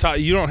 months.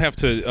 You don't have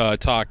to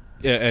talk,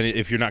 and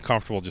if you're not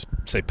comfortable, just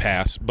say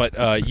pass.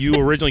 But you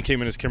originally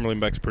came in as Kimberly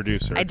and Beck's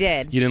producer. I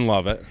did. You didn't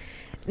love it.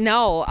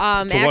 No.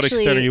 To what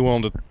extent are you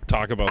willing to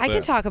talk about that? I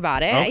can talk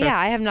about it. Okay. Yeah,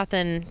 I have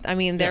nothing. I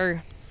mean,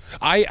 they're...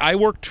 I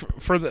worked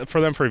for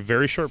them for a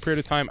very short period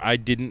of time. I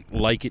didn't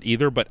like it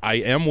either, but I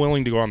am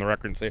willing to go on the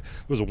record and say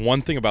there was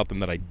one thing about them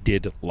that I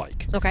did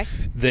like. Okay.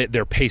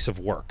 Their pace of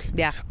work.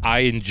 Yeah.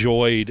 I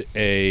enjoyed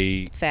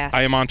fast.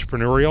 I am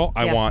entrepreneurial.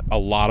 I want a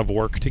lot of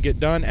work to get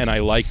done, and I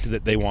liked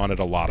that they wanted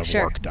a lot of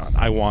work done.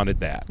 I wanted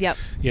that. Yep.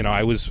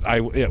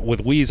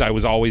 With Wheeze, I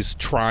was always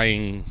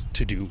trying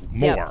to do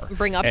more. Yep.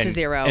 Bring up to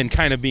zero. And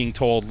kind of being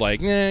told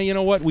like, you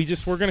know what, we're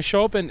going to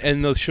show up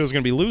and the show's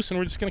going to be loose and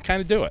we're just going to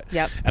kind of do it.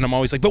 Yep. And I'm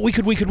always like, but we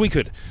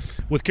could.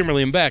 With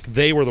Kimberly and Beck,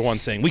 they were the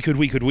ones saying we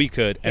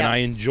could, and I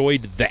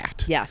enjoyed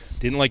that. Yes.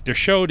 Didn't like their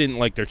show, didn't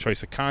like their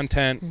choice of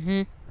content.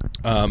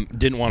 Mm-hmm.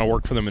 Didn't want to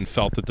work for them and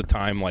felt at the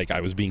time like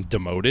I was being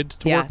demoted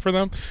to work for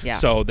them. Yeah.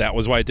 So that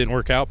was why it didn't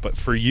work out. But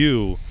for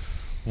you,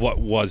 what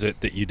was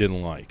it that you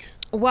didn't like?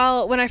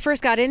 Well, when I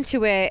first got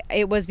into it,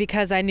 it was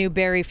because I knew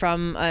Barry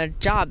from a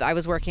job. I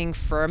was working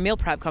for a meal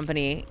prep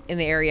company in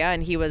the area,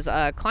 and he was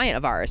a client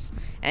of ours.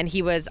 And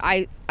he was,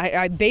 I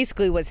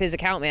basically was his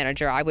account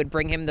manager. I would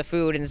bring him the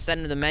food and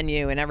send him the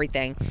menu and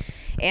everything.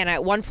 And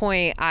at one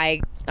point,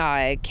 I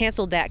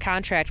canceled that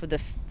contract with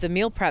the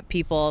meal prep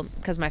people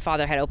because my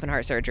father had open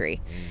heart surgery.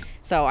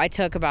 So I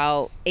took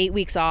about 8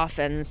 weeks off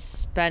and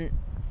spent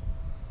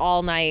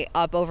all night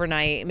up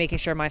overnight making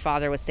sure my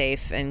father was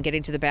safe and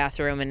getting to the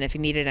bathroom and if he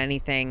needed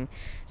anything.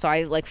 So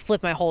I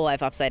flipped my whole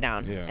life upside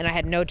down. And I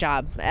had no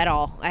job at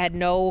all. I had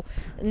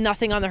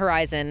nothing on the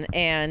horizon.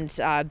 And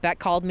Beck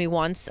called me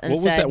once and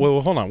said, that? Well,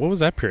 hold on. What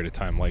was that period of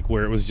time like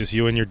where it was just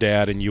you and your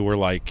dad and you were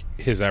like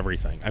his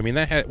everything? I mean,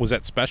 was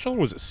that special? Or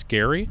was it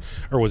scary?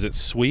 Or was it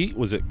sweet?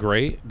 Was it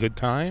great? Good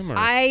time?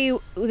 Or?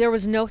 There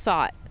was no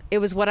thought. It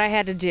was what I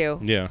had to do.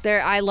 Yeah.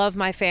 I love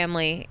my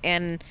family,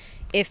 and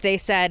if they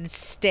said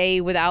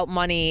stay without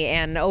money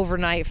and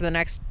overnight for the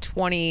next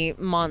 20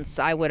 months,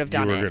 I would have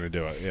done it. You were going to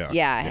do it, yeah.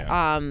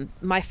 Yeah.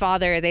 My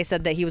father, they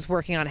said that he was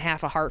working on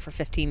half a heart for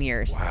 15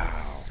 years.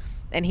 Wow.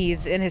 And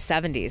he's in his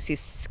 70s.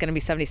 He's going to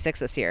be 76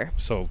 this year.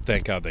 So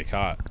thank God they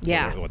caught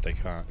what they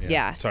caught.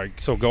 Yeah. Sorry,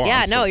 so go on.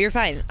 Yeah, no, you're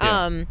fine.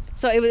 Yeah.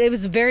 So it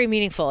was very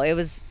meaningful. It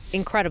was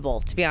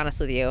incredible, to be honest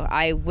with you.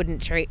 I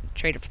wouldn't trade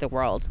it for the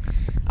world.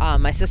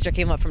 My sister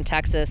came up from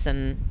Texas,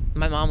 and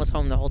my mom was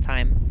home the whole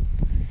time.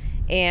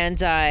 And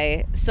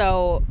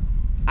so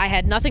I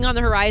had nothing on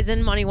the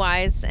horizon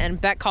money-wise,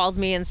 and Beck calls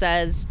me and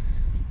says,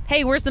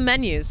 hey, where's the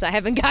menus? I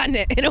haven't gotten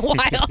it in a while.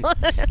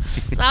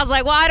 I was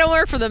like, well, I don't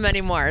work for them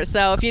anymore.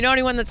 So if you know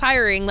anyone that's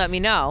hiring, let me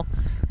know.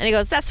 And he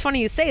goes, that's funny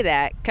you say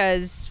that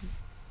because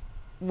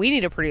we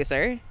need a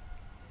producer.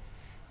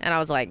 And I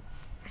was like,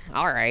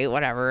 all right,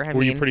 whatever.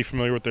 Were you pretty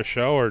familiar with their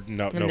show or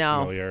no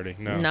familiarity?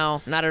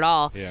 No, not at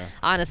all. Yeah.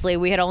 Honestly,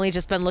 we had only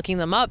just been looking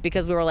them up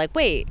because we were like,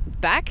 wait,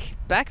 Beck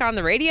on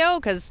the radio?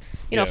 Because,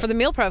 for the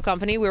meal prep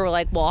company, we were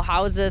like, well,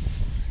 how is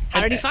this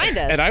How did he find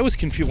us? And I was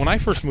confused. When I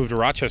first moved to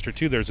Rochester,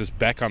 too, there's this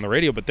Beck on the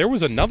radio, but there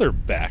was another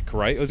Beck,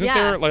 right? Wasn't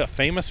there like a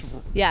famous...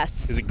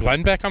 Yes. Is it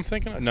Glenn Beck I'm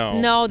thinking of? No.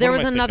 No, there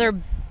was another...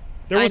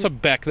 There was a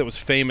Beck that was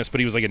famous, but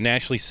he was like a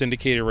nationally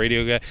syndicated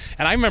radio guy.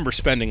 And I remember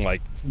spending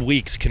like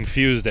weeks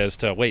confused as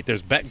to, wait,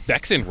 there's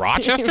Beck's in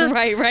Rochester?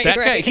 Right. That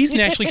guy, he's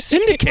nationally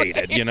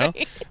syndicated, you know?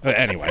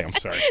 Anyway, I'm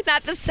sorry.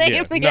 Not the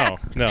same. Yeah.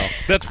 No.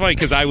 That's funny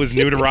because I was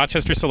new to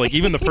Rochester. So like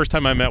even the first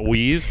time I met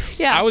Wheeze,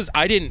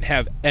 I didn't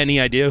have any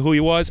idea who he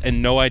was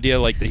and no idea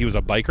like that he was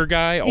a biker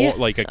guy or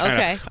like a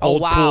kind of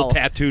old cool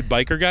tattooed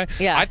biker guy.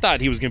 Yeah. I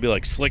thought he was going to be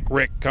like Slick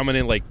Rick coming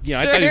in like,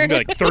 I thought he was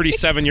going to be like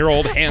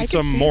 37-year-old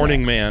handsome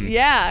morning man.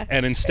 Yeah.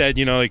 And instead,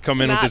 they come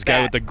in with this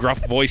guy with the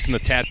gruff voice and the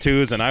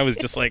tattoos, and I was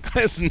just like,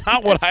 that's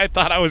not what I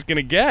thought I was going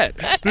to get.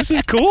 This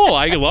is cool.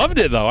 I loved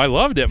it, though. I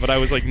loved it, but I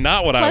was like,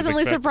 not what I was expecting.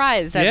 Pleasantly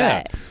surprised, I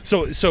bet.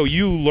 So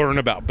you learn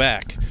about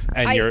Beck,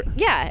 and you're...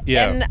 Yeah.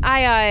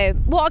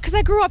 And well, because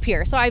I grew up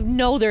here, so I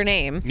know their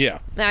name. Yeah.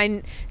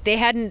 And they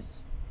hadn't,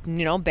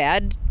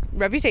 bad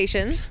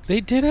reputations.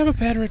 They did have a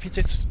bad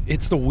reputation.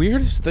 It's the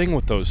weirdest thing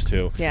with those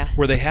two. Yeah.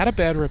 Where they had a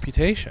bad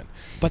reputation,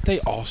 but they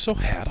also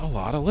had a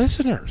lot of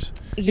listeners.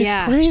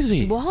 Yeah. It's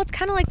crazy. Well, it's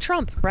kind of like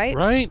Trump, right?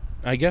 Right.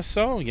 I guess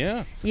so,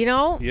 yeah.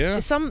 Yeah.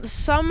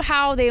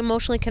 Somehow they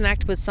emotionally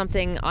connect with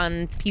something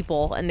on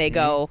people, and they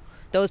go,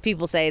 those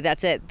people say,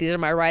 that's it. These are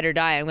my ride or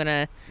die. I'm going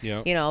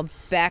to,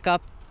 back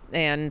up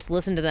and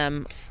listen to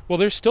them. Well,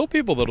 there's still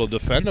people that'll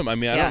defend them. I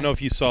mean, I don't know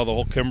if you saw the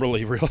whole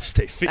Kimberly real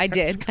estate fiasco. I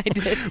did.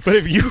 But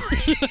if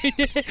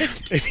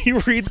you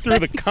read through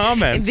the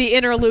comments, the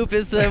inner loop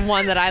is the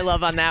one that I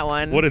love on that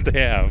one. What did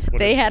they have?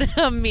 They had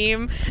a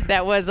meme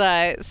that was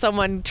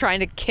someone trying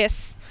to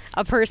kiss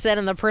a person,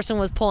 and the person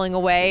was pulling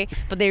away,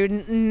 but they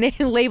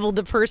labeled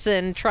the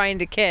person trying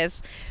to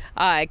kiss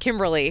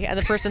Kimberly, and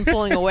the person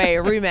pulling away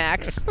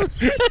Remax.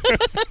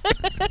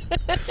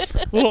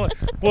 well,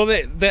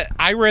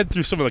 I read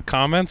through some of the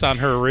comments on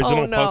her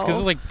original post because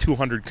it's like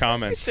 200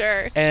 comments.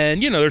 Sure.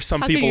 And there's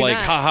some people like,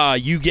 haha,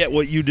 you get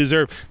what you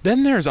deserve.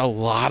 Then there's a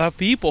lot of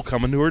people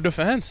coming to her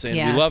defense, and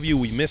we love you,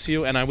 we miss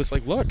you. And I was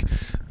like, look,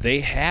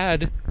 they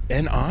had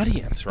an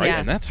audience, right?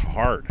 And that's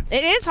hard.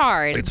 It is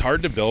hard. It's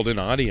hard to build an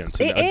audience,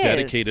 a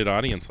dedicated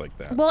audience like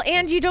that. Well,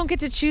 and you don't get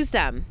to choose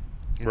them.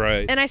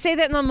 Right. And I say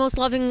that in the most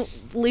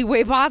lovingly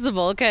way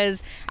possible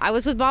because I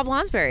was with Bob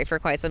Lonsberry for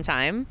quite some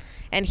time,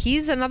 and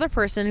he's another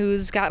person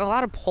who's got a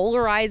lot of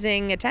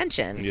polarizing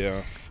attention.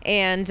 Yeah.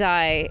 And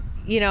when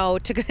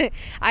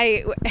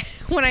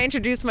I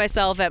introduced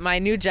myself at my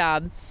new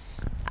job,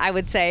 I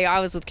would say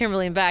I was with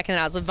Kimberly and Beck, and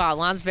I was with Bob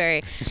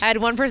Lonsberry. I had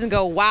one person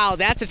go, "Wow,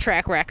 that's a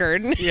track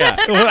record." Yeah,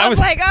 well, I was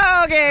like,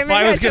 "Oh, okay." Well,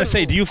 I was gonna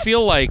say, do you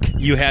feel like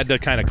you had to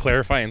kind of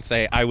clarify and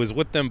say I was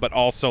with them, but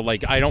also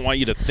like I don't want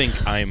you to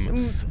think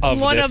I'm of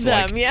one this of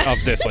them,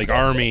 of this like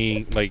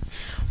army like.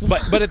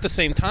 But at the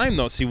same time,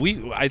 though,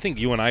 see, I think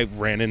you and I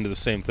ran into the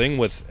same thing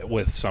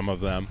with some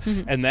of them,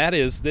 and that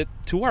is that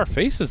to our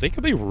faces, they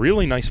could be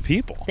really nice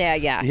people.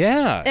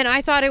 Yeah. And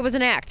I thought it was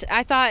an act.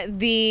 I thought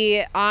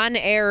the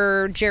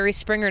on-air Jerry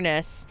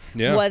Springerness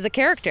was a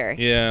character.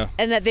 Yeah.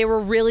 And that they were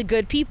really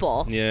good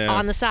people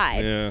on the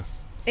side. Yeah.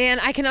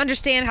 And I can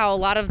understand how a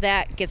lot of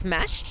that gets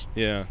meshed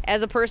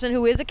as a person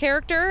who is a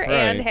character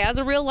and has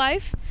a real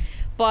life.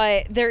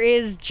 But there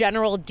is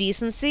general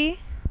decency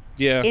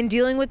in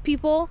dealing with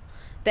people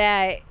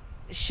that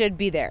should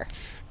be there.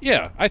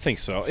 Yeah, I think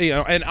so.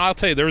 And I'll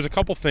tell you, there was a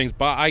couple things,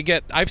 but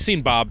I've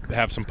seen Bob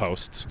have some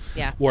posts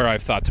where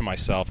I've thought to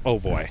myself, oh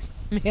boy.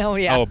 Oh,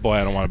 yeah. Oh, boy,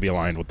 I don't want to be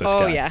aligned with this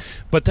guy. Oh, yeah.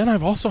 But then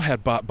I've also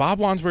had Bob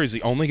Lonsberry is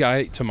the only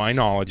guy, to my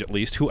knowledge at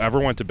least, who ever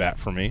went to bat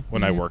for me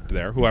when I worked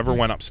there, who ever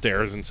went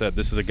upstairs and said,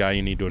 this is a guy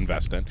you need to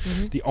invest in.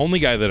 The only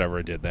guy that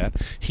ever did that.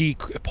 He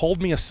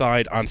pulled me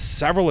aside on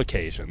several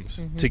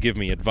occasions to give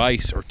me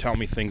advice or tell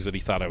me things that he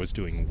thought I was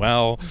doing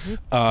well.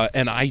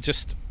 And I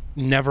just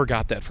never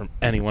got that from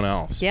anyone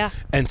else. Yeah.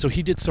 And so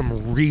he did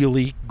some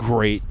really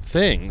great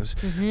things.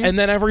 And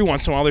then every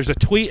once in a while there's a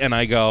tweet and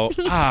I go,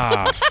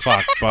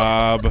 fuck,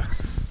 Bob.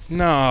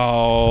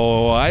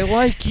 No, I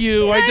like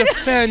you, I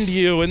defend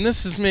you, and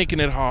this is making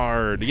it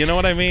hard. You know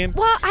what I mean?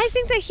 Well, I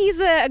think that he's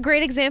a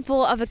great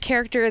example of a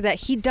character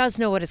that he does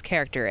know what his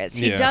character is.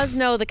 He does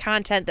know the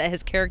content that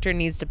his character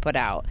needs to put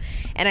out.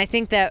 And I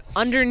think that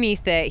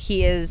underneath it,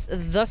 he is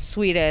the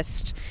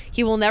sweetest.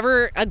 He will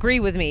never agree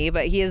with me,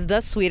 but he is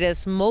the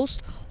sweetest,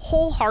 most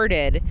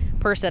wholehearted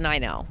person I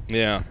know.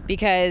 Yeah.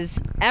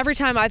 Because every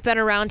time I've been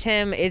around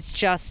him, it's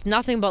just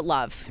nothing but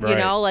love. Right. You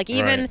know, like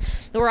even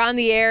we're on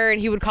the air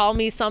and he would call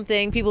me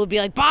something, people would be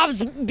like,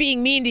 Bob's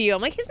being mean to you.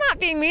 I'm like, he's not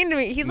being mean to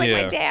me. He's like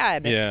my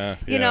dad. Yeah.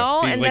 You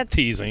know? He's and like that's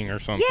teasing or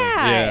something.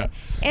 Yeah.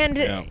 And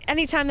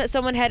anytime that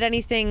someone had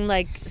anything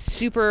like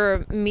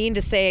super mean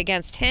to say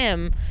against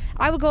him,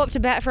 I would go up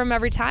to bat for him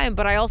every time,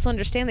 but I also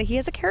understand that he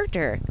has a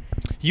character.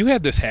 You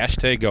had this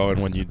hashtag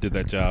going when you did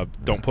that job,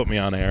 don't put me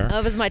on air.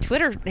 It was my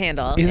Twitter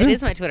handle. It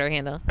is my Twitter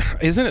handle.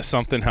 Isn't it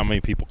something how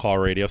many people call a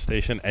radio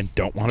station and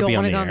don't want to be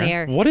on the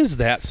air? What is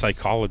that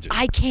psychology?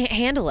 I can't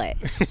handle it.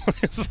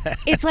 What is that?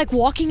 It's like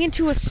walking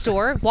into a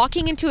store,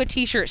 walking into a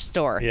t-shirt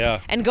store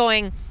and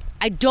going,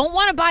 I don't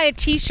want to buy a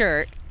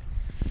t-shirt,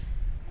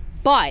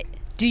 but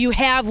do you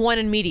have one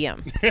in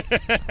medium?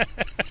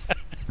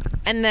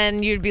 And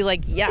then you'd be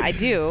like, yeah, I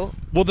do.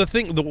 Well,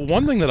 the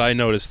one thing that I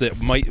noticed that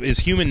is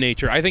human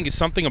nature, I think it's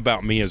something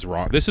about me is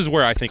wrong. This is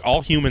where I think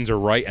all humans are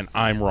right and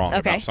I'm wrong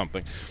about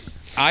something.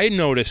 I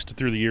noticed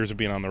through the years of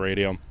being on the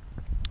radio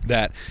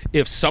that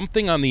if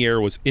something on the air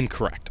was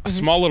incorrect, a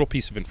small little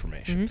piece of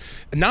information,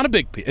 not a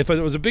big piece. If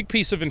it was a big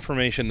piece of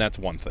information, that's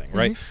one thing,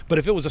 right? But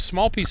if it was a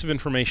small piece of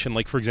information,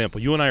 like, for example,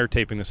 you and I are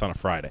taping this on a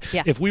Friday.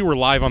 Yeah. If we were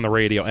live on the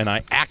radio and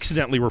I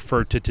accidentally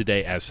referred to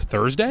today as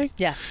Thursday,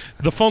 yes,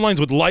 the phone lines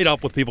would light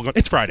up with people going,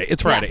 it's Friday,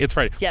 it's Friday, it's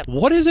Friday. Yep.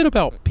 What is it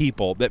about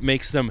people that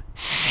makes them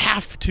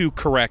have to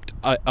correct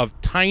a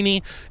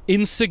tiny,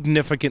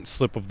 insignificant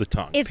slip of the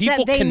tongue? It's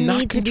people that they cannot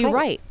need to be control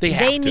right.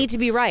 They need to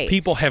be right.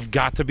 People have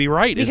got to be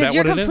right. Because is that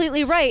you're what it is?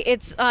 completely right.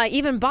 It's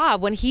even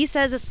Bob, when he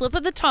says a slip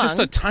of the tongue. Just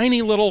a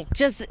tiny little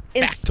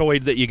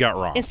factoid that you got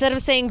wrong. Instead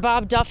of saying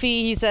Bob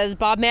Duffy, he says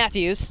Bob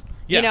Matthews.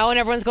 Yes. You know, and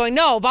everyone's going,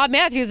 no, Bob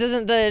Matthews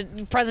isn't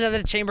the president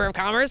of the Chamber of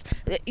Commerce.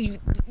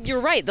 You're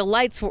right. The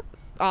lights were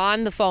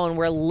on the phone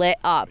were lit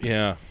up.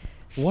 Yeah.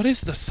 What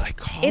is the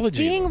psychology? It's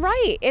being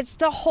right. It's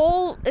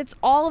all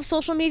of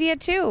social media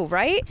too,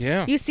 right?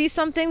 Yeah. You see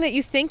something that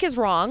you think is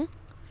wrong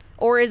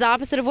or is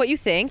opposite of what you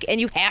think,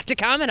 and you have to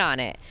comment on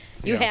it.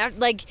 You have,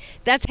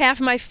 that's half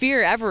my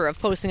fear ever of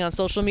posting on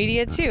social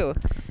media too.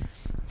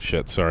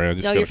 Shit, sorry.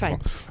 You're fine.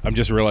 I'm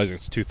just realizing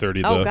it's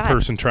 2:30. Oh, the God.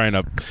 person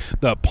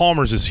the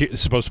Palmer's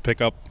is supposed to pick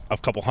up a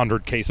couple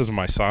hundred cases of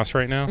my sauce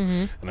right now,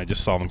 and I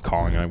just saw them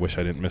calling, and I wish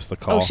I didn't miss the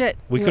call. Oh, shit.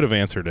 We could have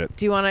answered it.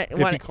 Do you want to?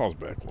 If he calls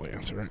back, we'll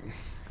answer it.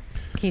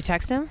 Can you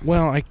text him?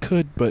 Well, I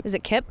could, but Is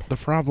it Kip? the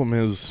problem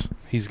is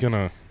it's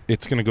gonna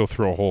go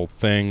through a whole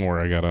thing where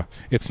I gotta.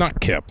 It's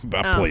not Kip,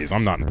 please.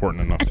 I'm not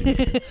important enough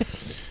to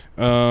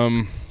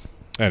you.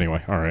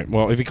 Anyway, all right.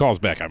 Well, if he calls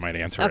back, I might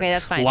answer it. Okay,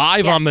 that's fine.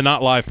 Live on the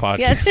Not Live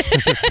podcast.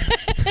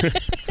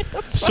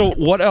 Yes. So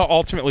what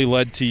ultimately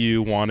led to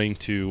you wanting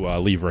to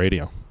leave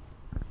radio?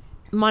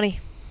 Money.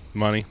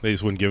 Money? They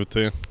just wouldn't give it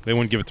to you? They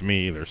wouldn't give it to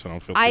me either, so I don't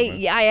feel too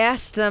bad. I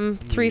asked them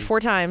 3-4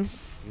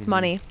 times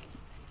money.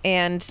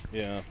 And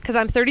because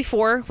I'm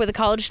 34 with a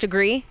college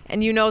degree,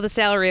 and you know the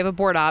salary of a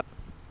board op.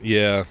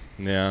 Yeah.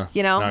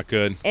 You know? Not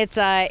good. It's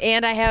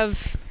and I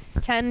have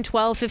 10,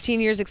 12, 15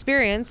 years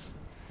experience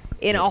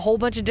in a whole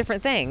bunch of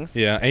different things.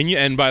 Yeah,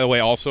 and by the way,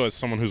 also as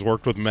someone who's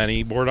worked with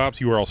many board ops,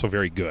 you were also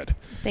very good.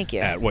 Thank you.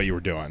 At what you were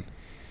doing.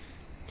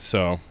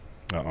 So,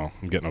 I'm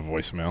getting a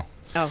voicemail.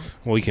 Oh.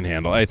 Well, we can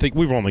handle it. I think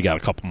we've only got a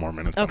couple more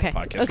minutes on the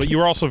podcast. Okay. But you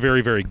were also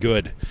very, very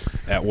good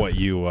at what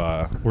you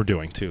were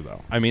doing, too,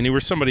 though. I mean, you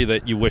were somebody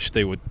that you wish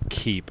they would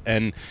keep.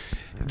 And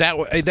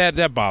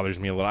that bothers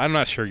me a little. I'm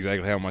not sure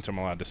exactly how much I'm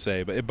allowed to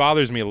say, but it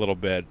bothers me a little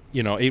bit.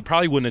 You know, it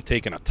probably wouldn't have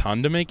taken a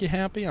ton to make you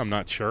happy. I'm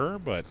not sure,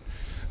 but...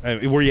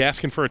 were you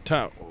asking for a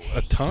ton?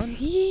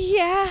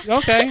 Yeah.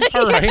 Okay.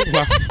 All right.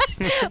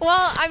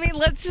 Well, I mean,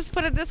 let's just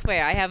put it this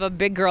way. I have a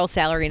big girl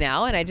salary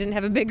now, and I didn't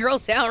have a big girl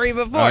salary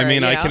before. I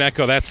mean, I can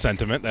echo that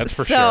sentiment. That's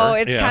for sure. So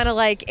it's kind of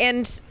like,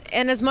 and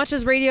as much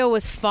as radio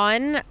was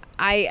fun,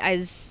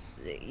 as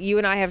you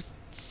and I have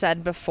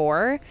said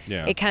before,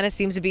 it kind of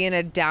seems to be in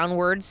a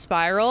downward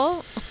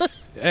spiral.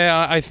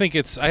 Yeah, I think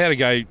I had a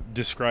guy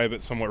describe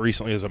it somewhat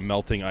recently as a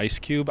melting ice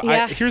cube.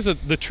 Yeah.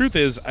 The truth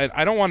is,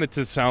 I don't want it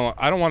to sound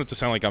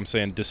like I'm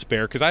saying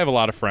despair, because I have a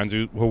lot of friends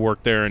who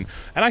work there, and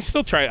I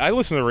still try. I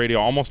listen to the radio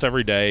almost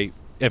every day.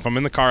 If I'm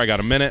in the car, I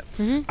got a minute.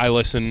 I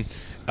listen.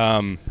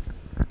 In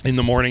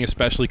the morning,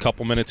 especially, a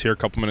couple minutes here, a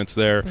couple minutes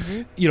there.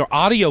 You know,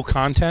 audio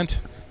content,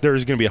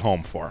 there's going to be a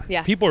home for.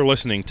 Yeah. People are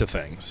listening to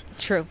things.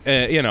 True.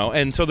 You know,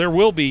 and so there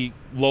will be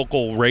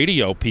local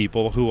radio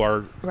people who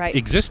are right.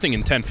 existing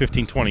in 10,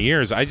 15, 20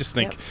 years. I just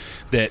think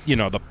that, you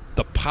know,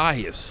 the pie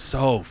is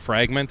so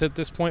fragmented at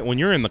this point. When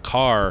you're in the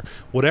car,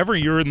 whatever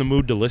you're in the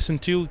mood to listen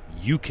to,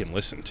 you can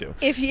listen to.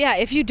 If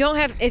you don't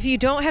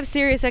have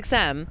Sirius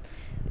XM,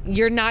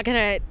 you're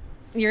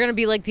gonna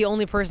be like the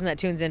only person that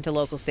tunes into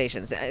local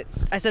stations.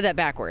 I said that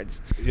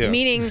backwards. Yeah.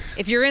 Meaning,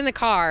 if you're in the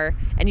car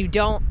and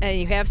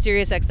you have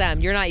Sirius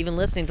XM, you're not even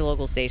listening to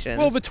local stations.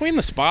 Well, between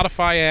the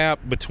Spotify app,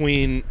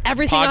 between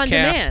everything podcasts, on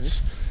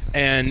demand.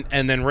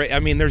 And then,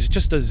 I mean, there's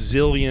just a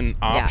zillion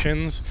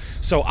options. Yeah.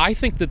 So I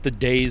think that the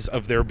days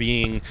of there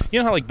being, you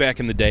know how like back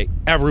in the day,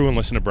 everyone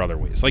listened to Brother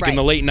Wease. Like in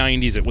the late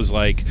 90s, it was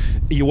like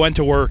you went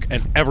to work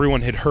and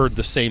everyone had heard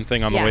the same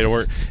thing on the way to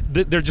work.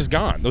 They're just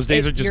gone. Those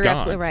days are just gone. You're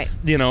absolutely right.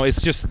 You know,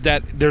 it's just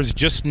that there's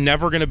just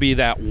never going to be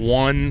that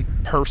one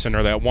person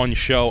or that one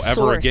show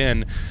ever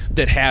again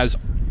that has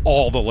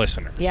all the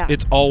listeners. Yeah.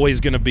 It's always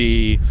going to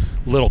be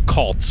little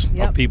cults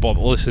of people that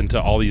listen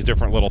to all these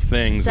different little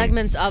things.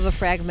 Segments of a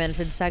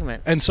fragmented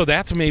segment. And so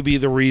that's maybe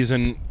the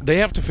reason they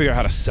have to figure out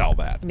how to sell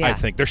that. Yeah. I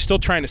think they're still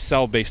trying to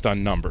sell based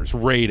on numbers,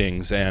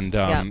 ratings, and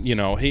you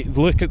know,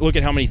 look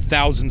at how many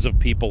thousands of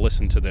people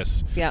listen to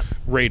this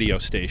radio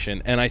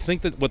station. And I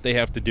think that what they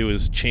have to do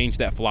is change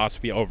that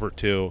philosophy over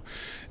to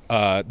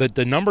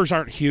The numbers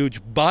aren't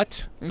huge,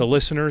 but the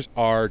listeners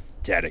are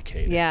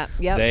dedicated. Yeah.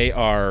 Yep. They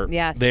are.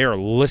 Yes. They are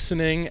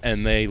listening,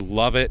 and they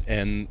love it,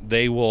 and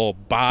they will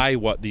buy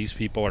what these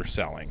people are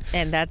selling.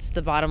 And that's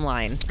the bottom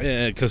line.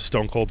 Because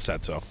Stone Cold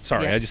said so.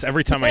 Sorry, Yeah. I just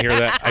every time I hear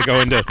that, I go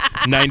into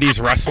 '90s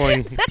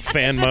wrestling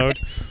fan mode.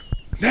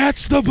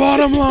 That's the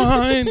bottom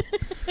line.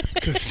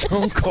 Because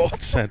Stone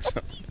Cold said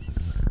so.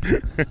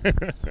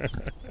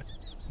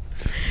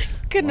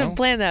 Couldn't have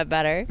planned that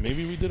better.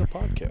 Maybe we did a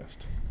podcast.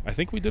 I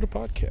think we did a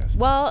podcast.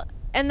 Well,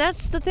 and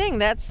that's the thing.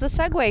 That's the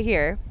segue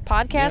here.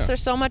 Podcasts are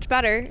so much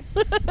better.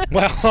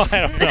 Well,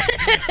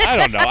 I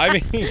don't know.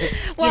 I mean,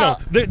 well,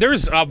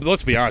 there's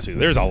let's be honest with you.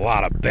 There's a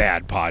lot of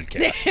bad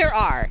podcasts. There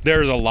are.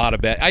 There's a lot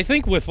of bad. I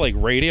think with like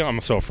radio,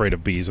 I'm so afraid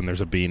of bees, and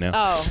there's a bee now.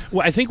 Oh.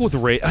 Well, I think with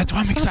radio, that's why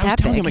I'm excited. I was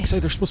telling you, I'm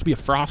excited. There's supposed to be a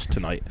frost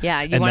tonight.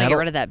 Yeah, you want to get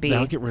rid of that bee.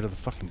 That'll get rid of the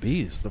fucking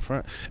bees. The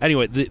front.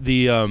 Anyway,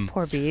 the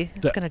poor bee.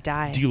 It's gonna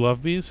die. Do you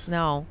love bees?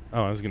 No.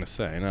 Oh, I was gonna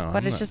say no.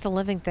 But it's just a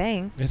living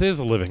thing. It is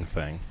a living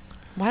thing.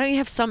 Why don't you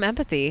have some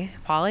empathy,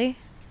 Polly?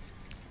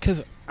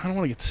 Because I don't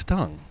want to get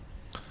stung.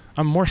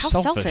 I'm more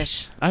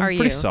selfish. I'm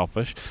pretty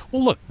selfish.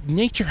 Well, look,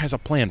 nature has a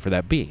plan for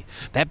that bee.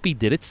 That bee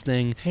did its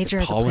thing. Nature it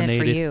has a plan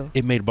for you.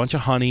 It made a bunch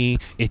of honey.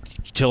 It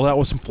chilled out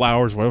with some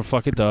flowers, whatever the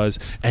fuck it does.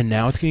 And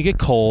now it's going to get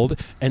cold,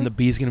 and the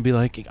bee's going to be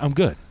like, I'm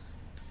good.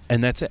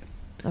 And that's it.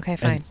 Okay,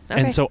 fine.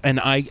 And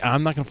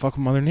I'm not going to fuck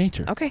with Mother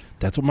Nature. Okay.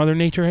 That's what Mother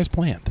Nature has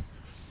planned.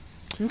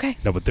 Okay.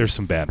 No, but there's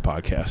some bad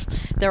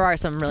podcasts. There are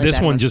some really This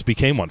bad one ones. just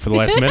became one for the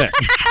last minute.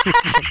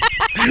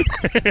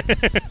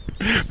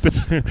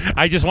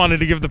 I just wanted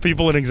to give the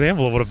people an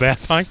example of what a bad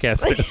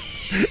podcast is.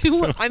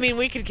 So, I mean,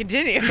 we could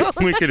continue.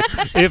 We could,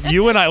 if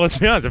you and I, let's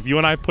be honest, if you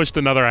and I pushed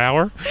another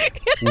hour,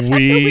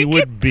 we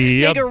would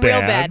be a real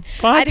bad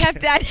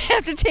podcast. I'd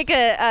have to take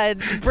a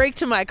break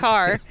to my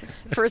car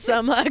for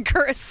some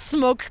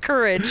smoke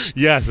courage.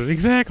 Yes,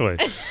 exactly.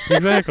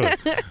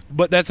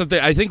 But that's the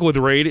thing. I think with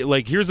radio,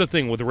 like, here's the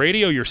thing. With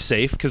radio, you're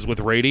safe because with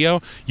radio,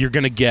 you're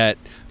going to get,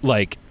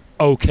 like,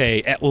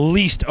 at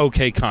least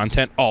okay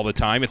content all the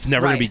time. It's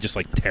never going to be just,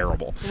 like,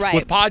 terrible. Right.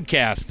 With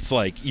podcasts,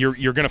 like, you're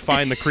going to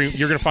find the cream.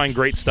 You're going to find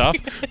great stuff,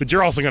 but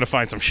you're also going to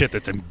find some shit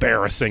that's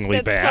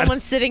embarrassingly bad.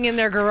 Someone's sitting in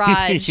their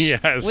garage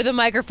with a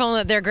microphone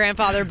that their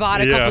grandfather bought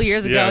a couple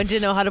years ago and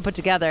didn't know how to put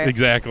together.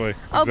 Exactly.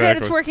 Oh, good.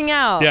 It's working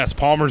out. Yes,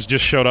 Palmer's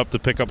just showed up to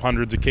pick up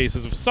hundreds of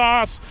cases of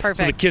sauce. Perfect.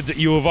 So the kids at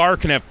U of R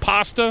can have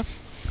pasta.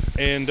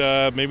 And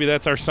maybe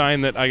that's our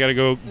sign that I got to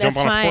go jump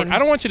on a forklift. I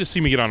don't want you to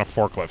see me get on a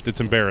forklift. It's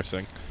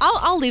embarrassing.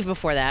 I'll leave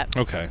before that.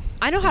 Okay.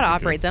 I know how to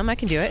operate them. I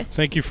can do it.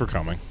 Thank you for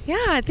coming.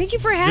 Yeah, thank you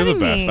for having me. You're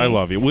the best. I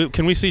love you.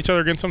 Can we see each other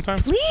again sometime?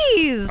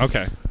 Please.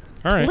 Okay.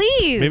 All right.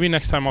 Please. Maybe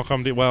next time I'll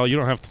come to. Well, you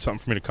don't have something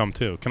for me to come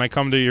to. Can I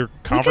come to your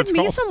conference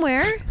call? We could call? meet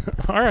somewhere.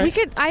 All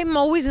right. I'm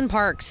always in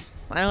parks.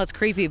 I know it's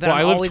creepy, but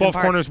I live always 12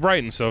 in Corners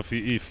Brighton, so if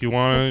you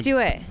want to, let's do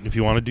it. If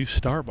you want to do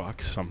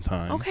Starbucks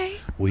sometime, okay,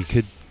 we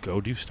could go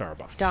do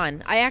Starbucks.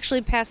 Done. I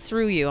actually passed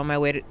through you on my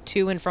way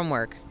to and from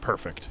work.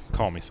 Perfect.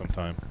 Call me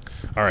sometime.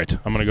 All right,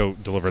 I'm gonna go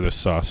deliver this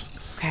sauce.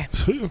 Okay.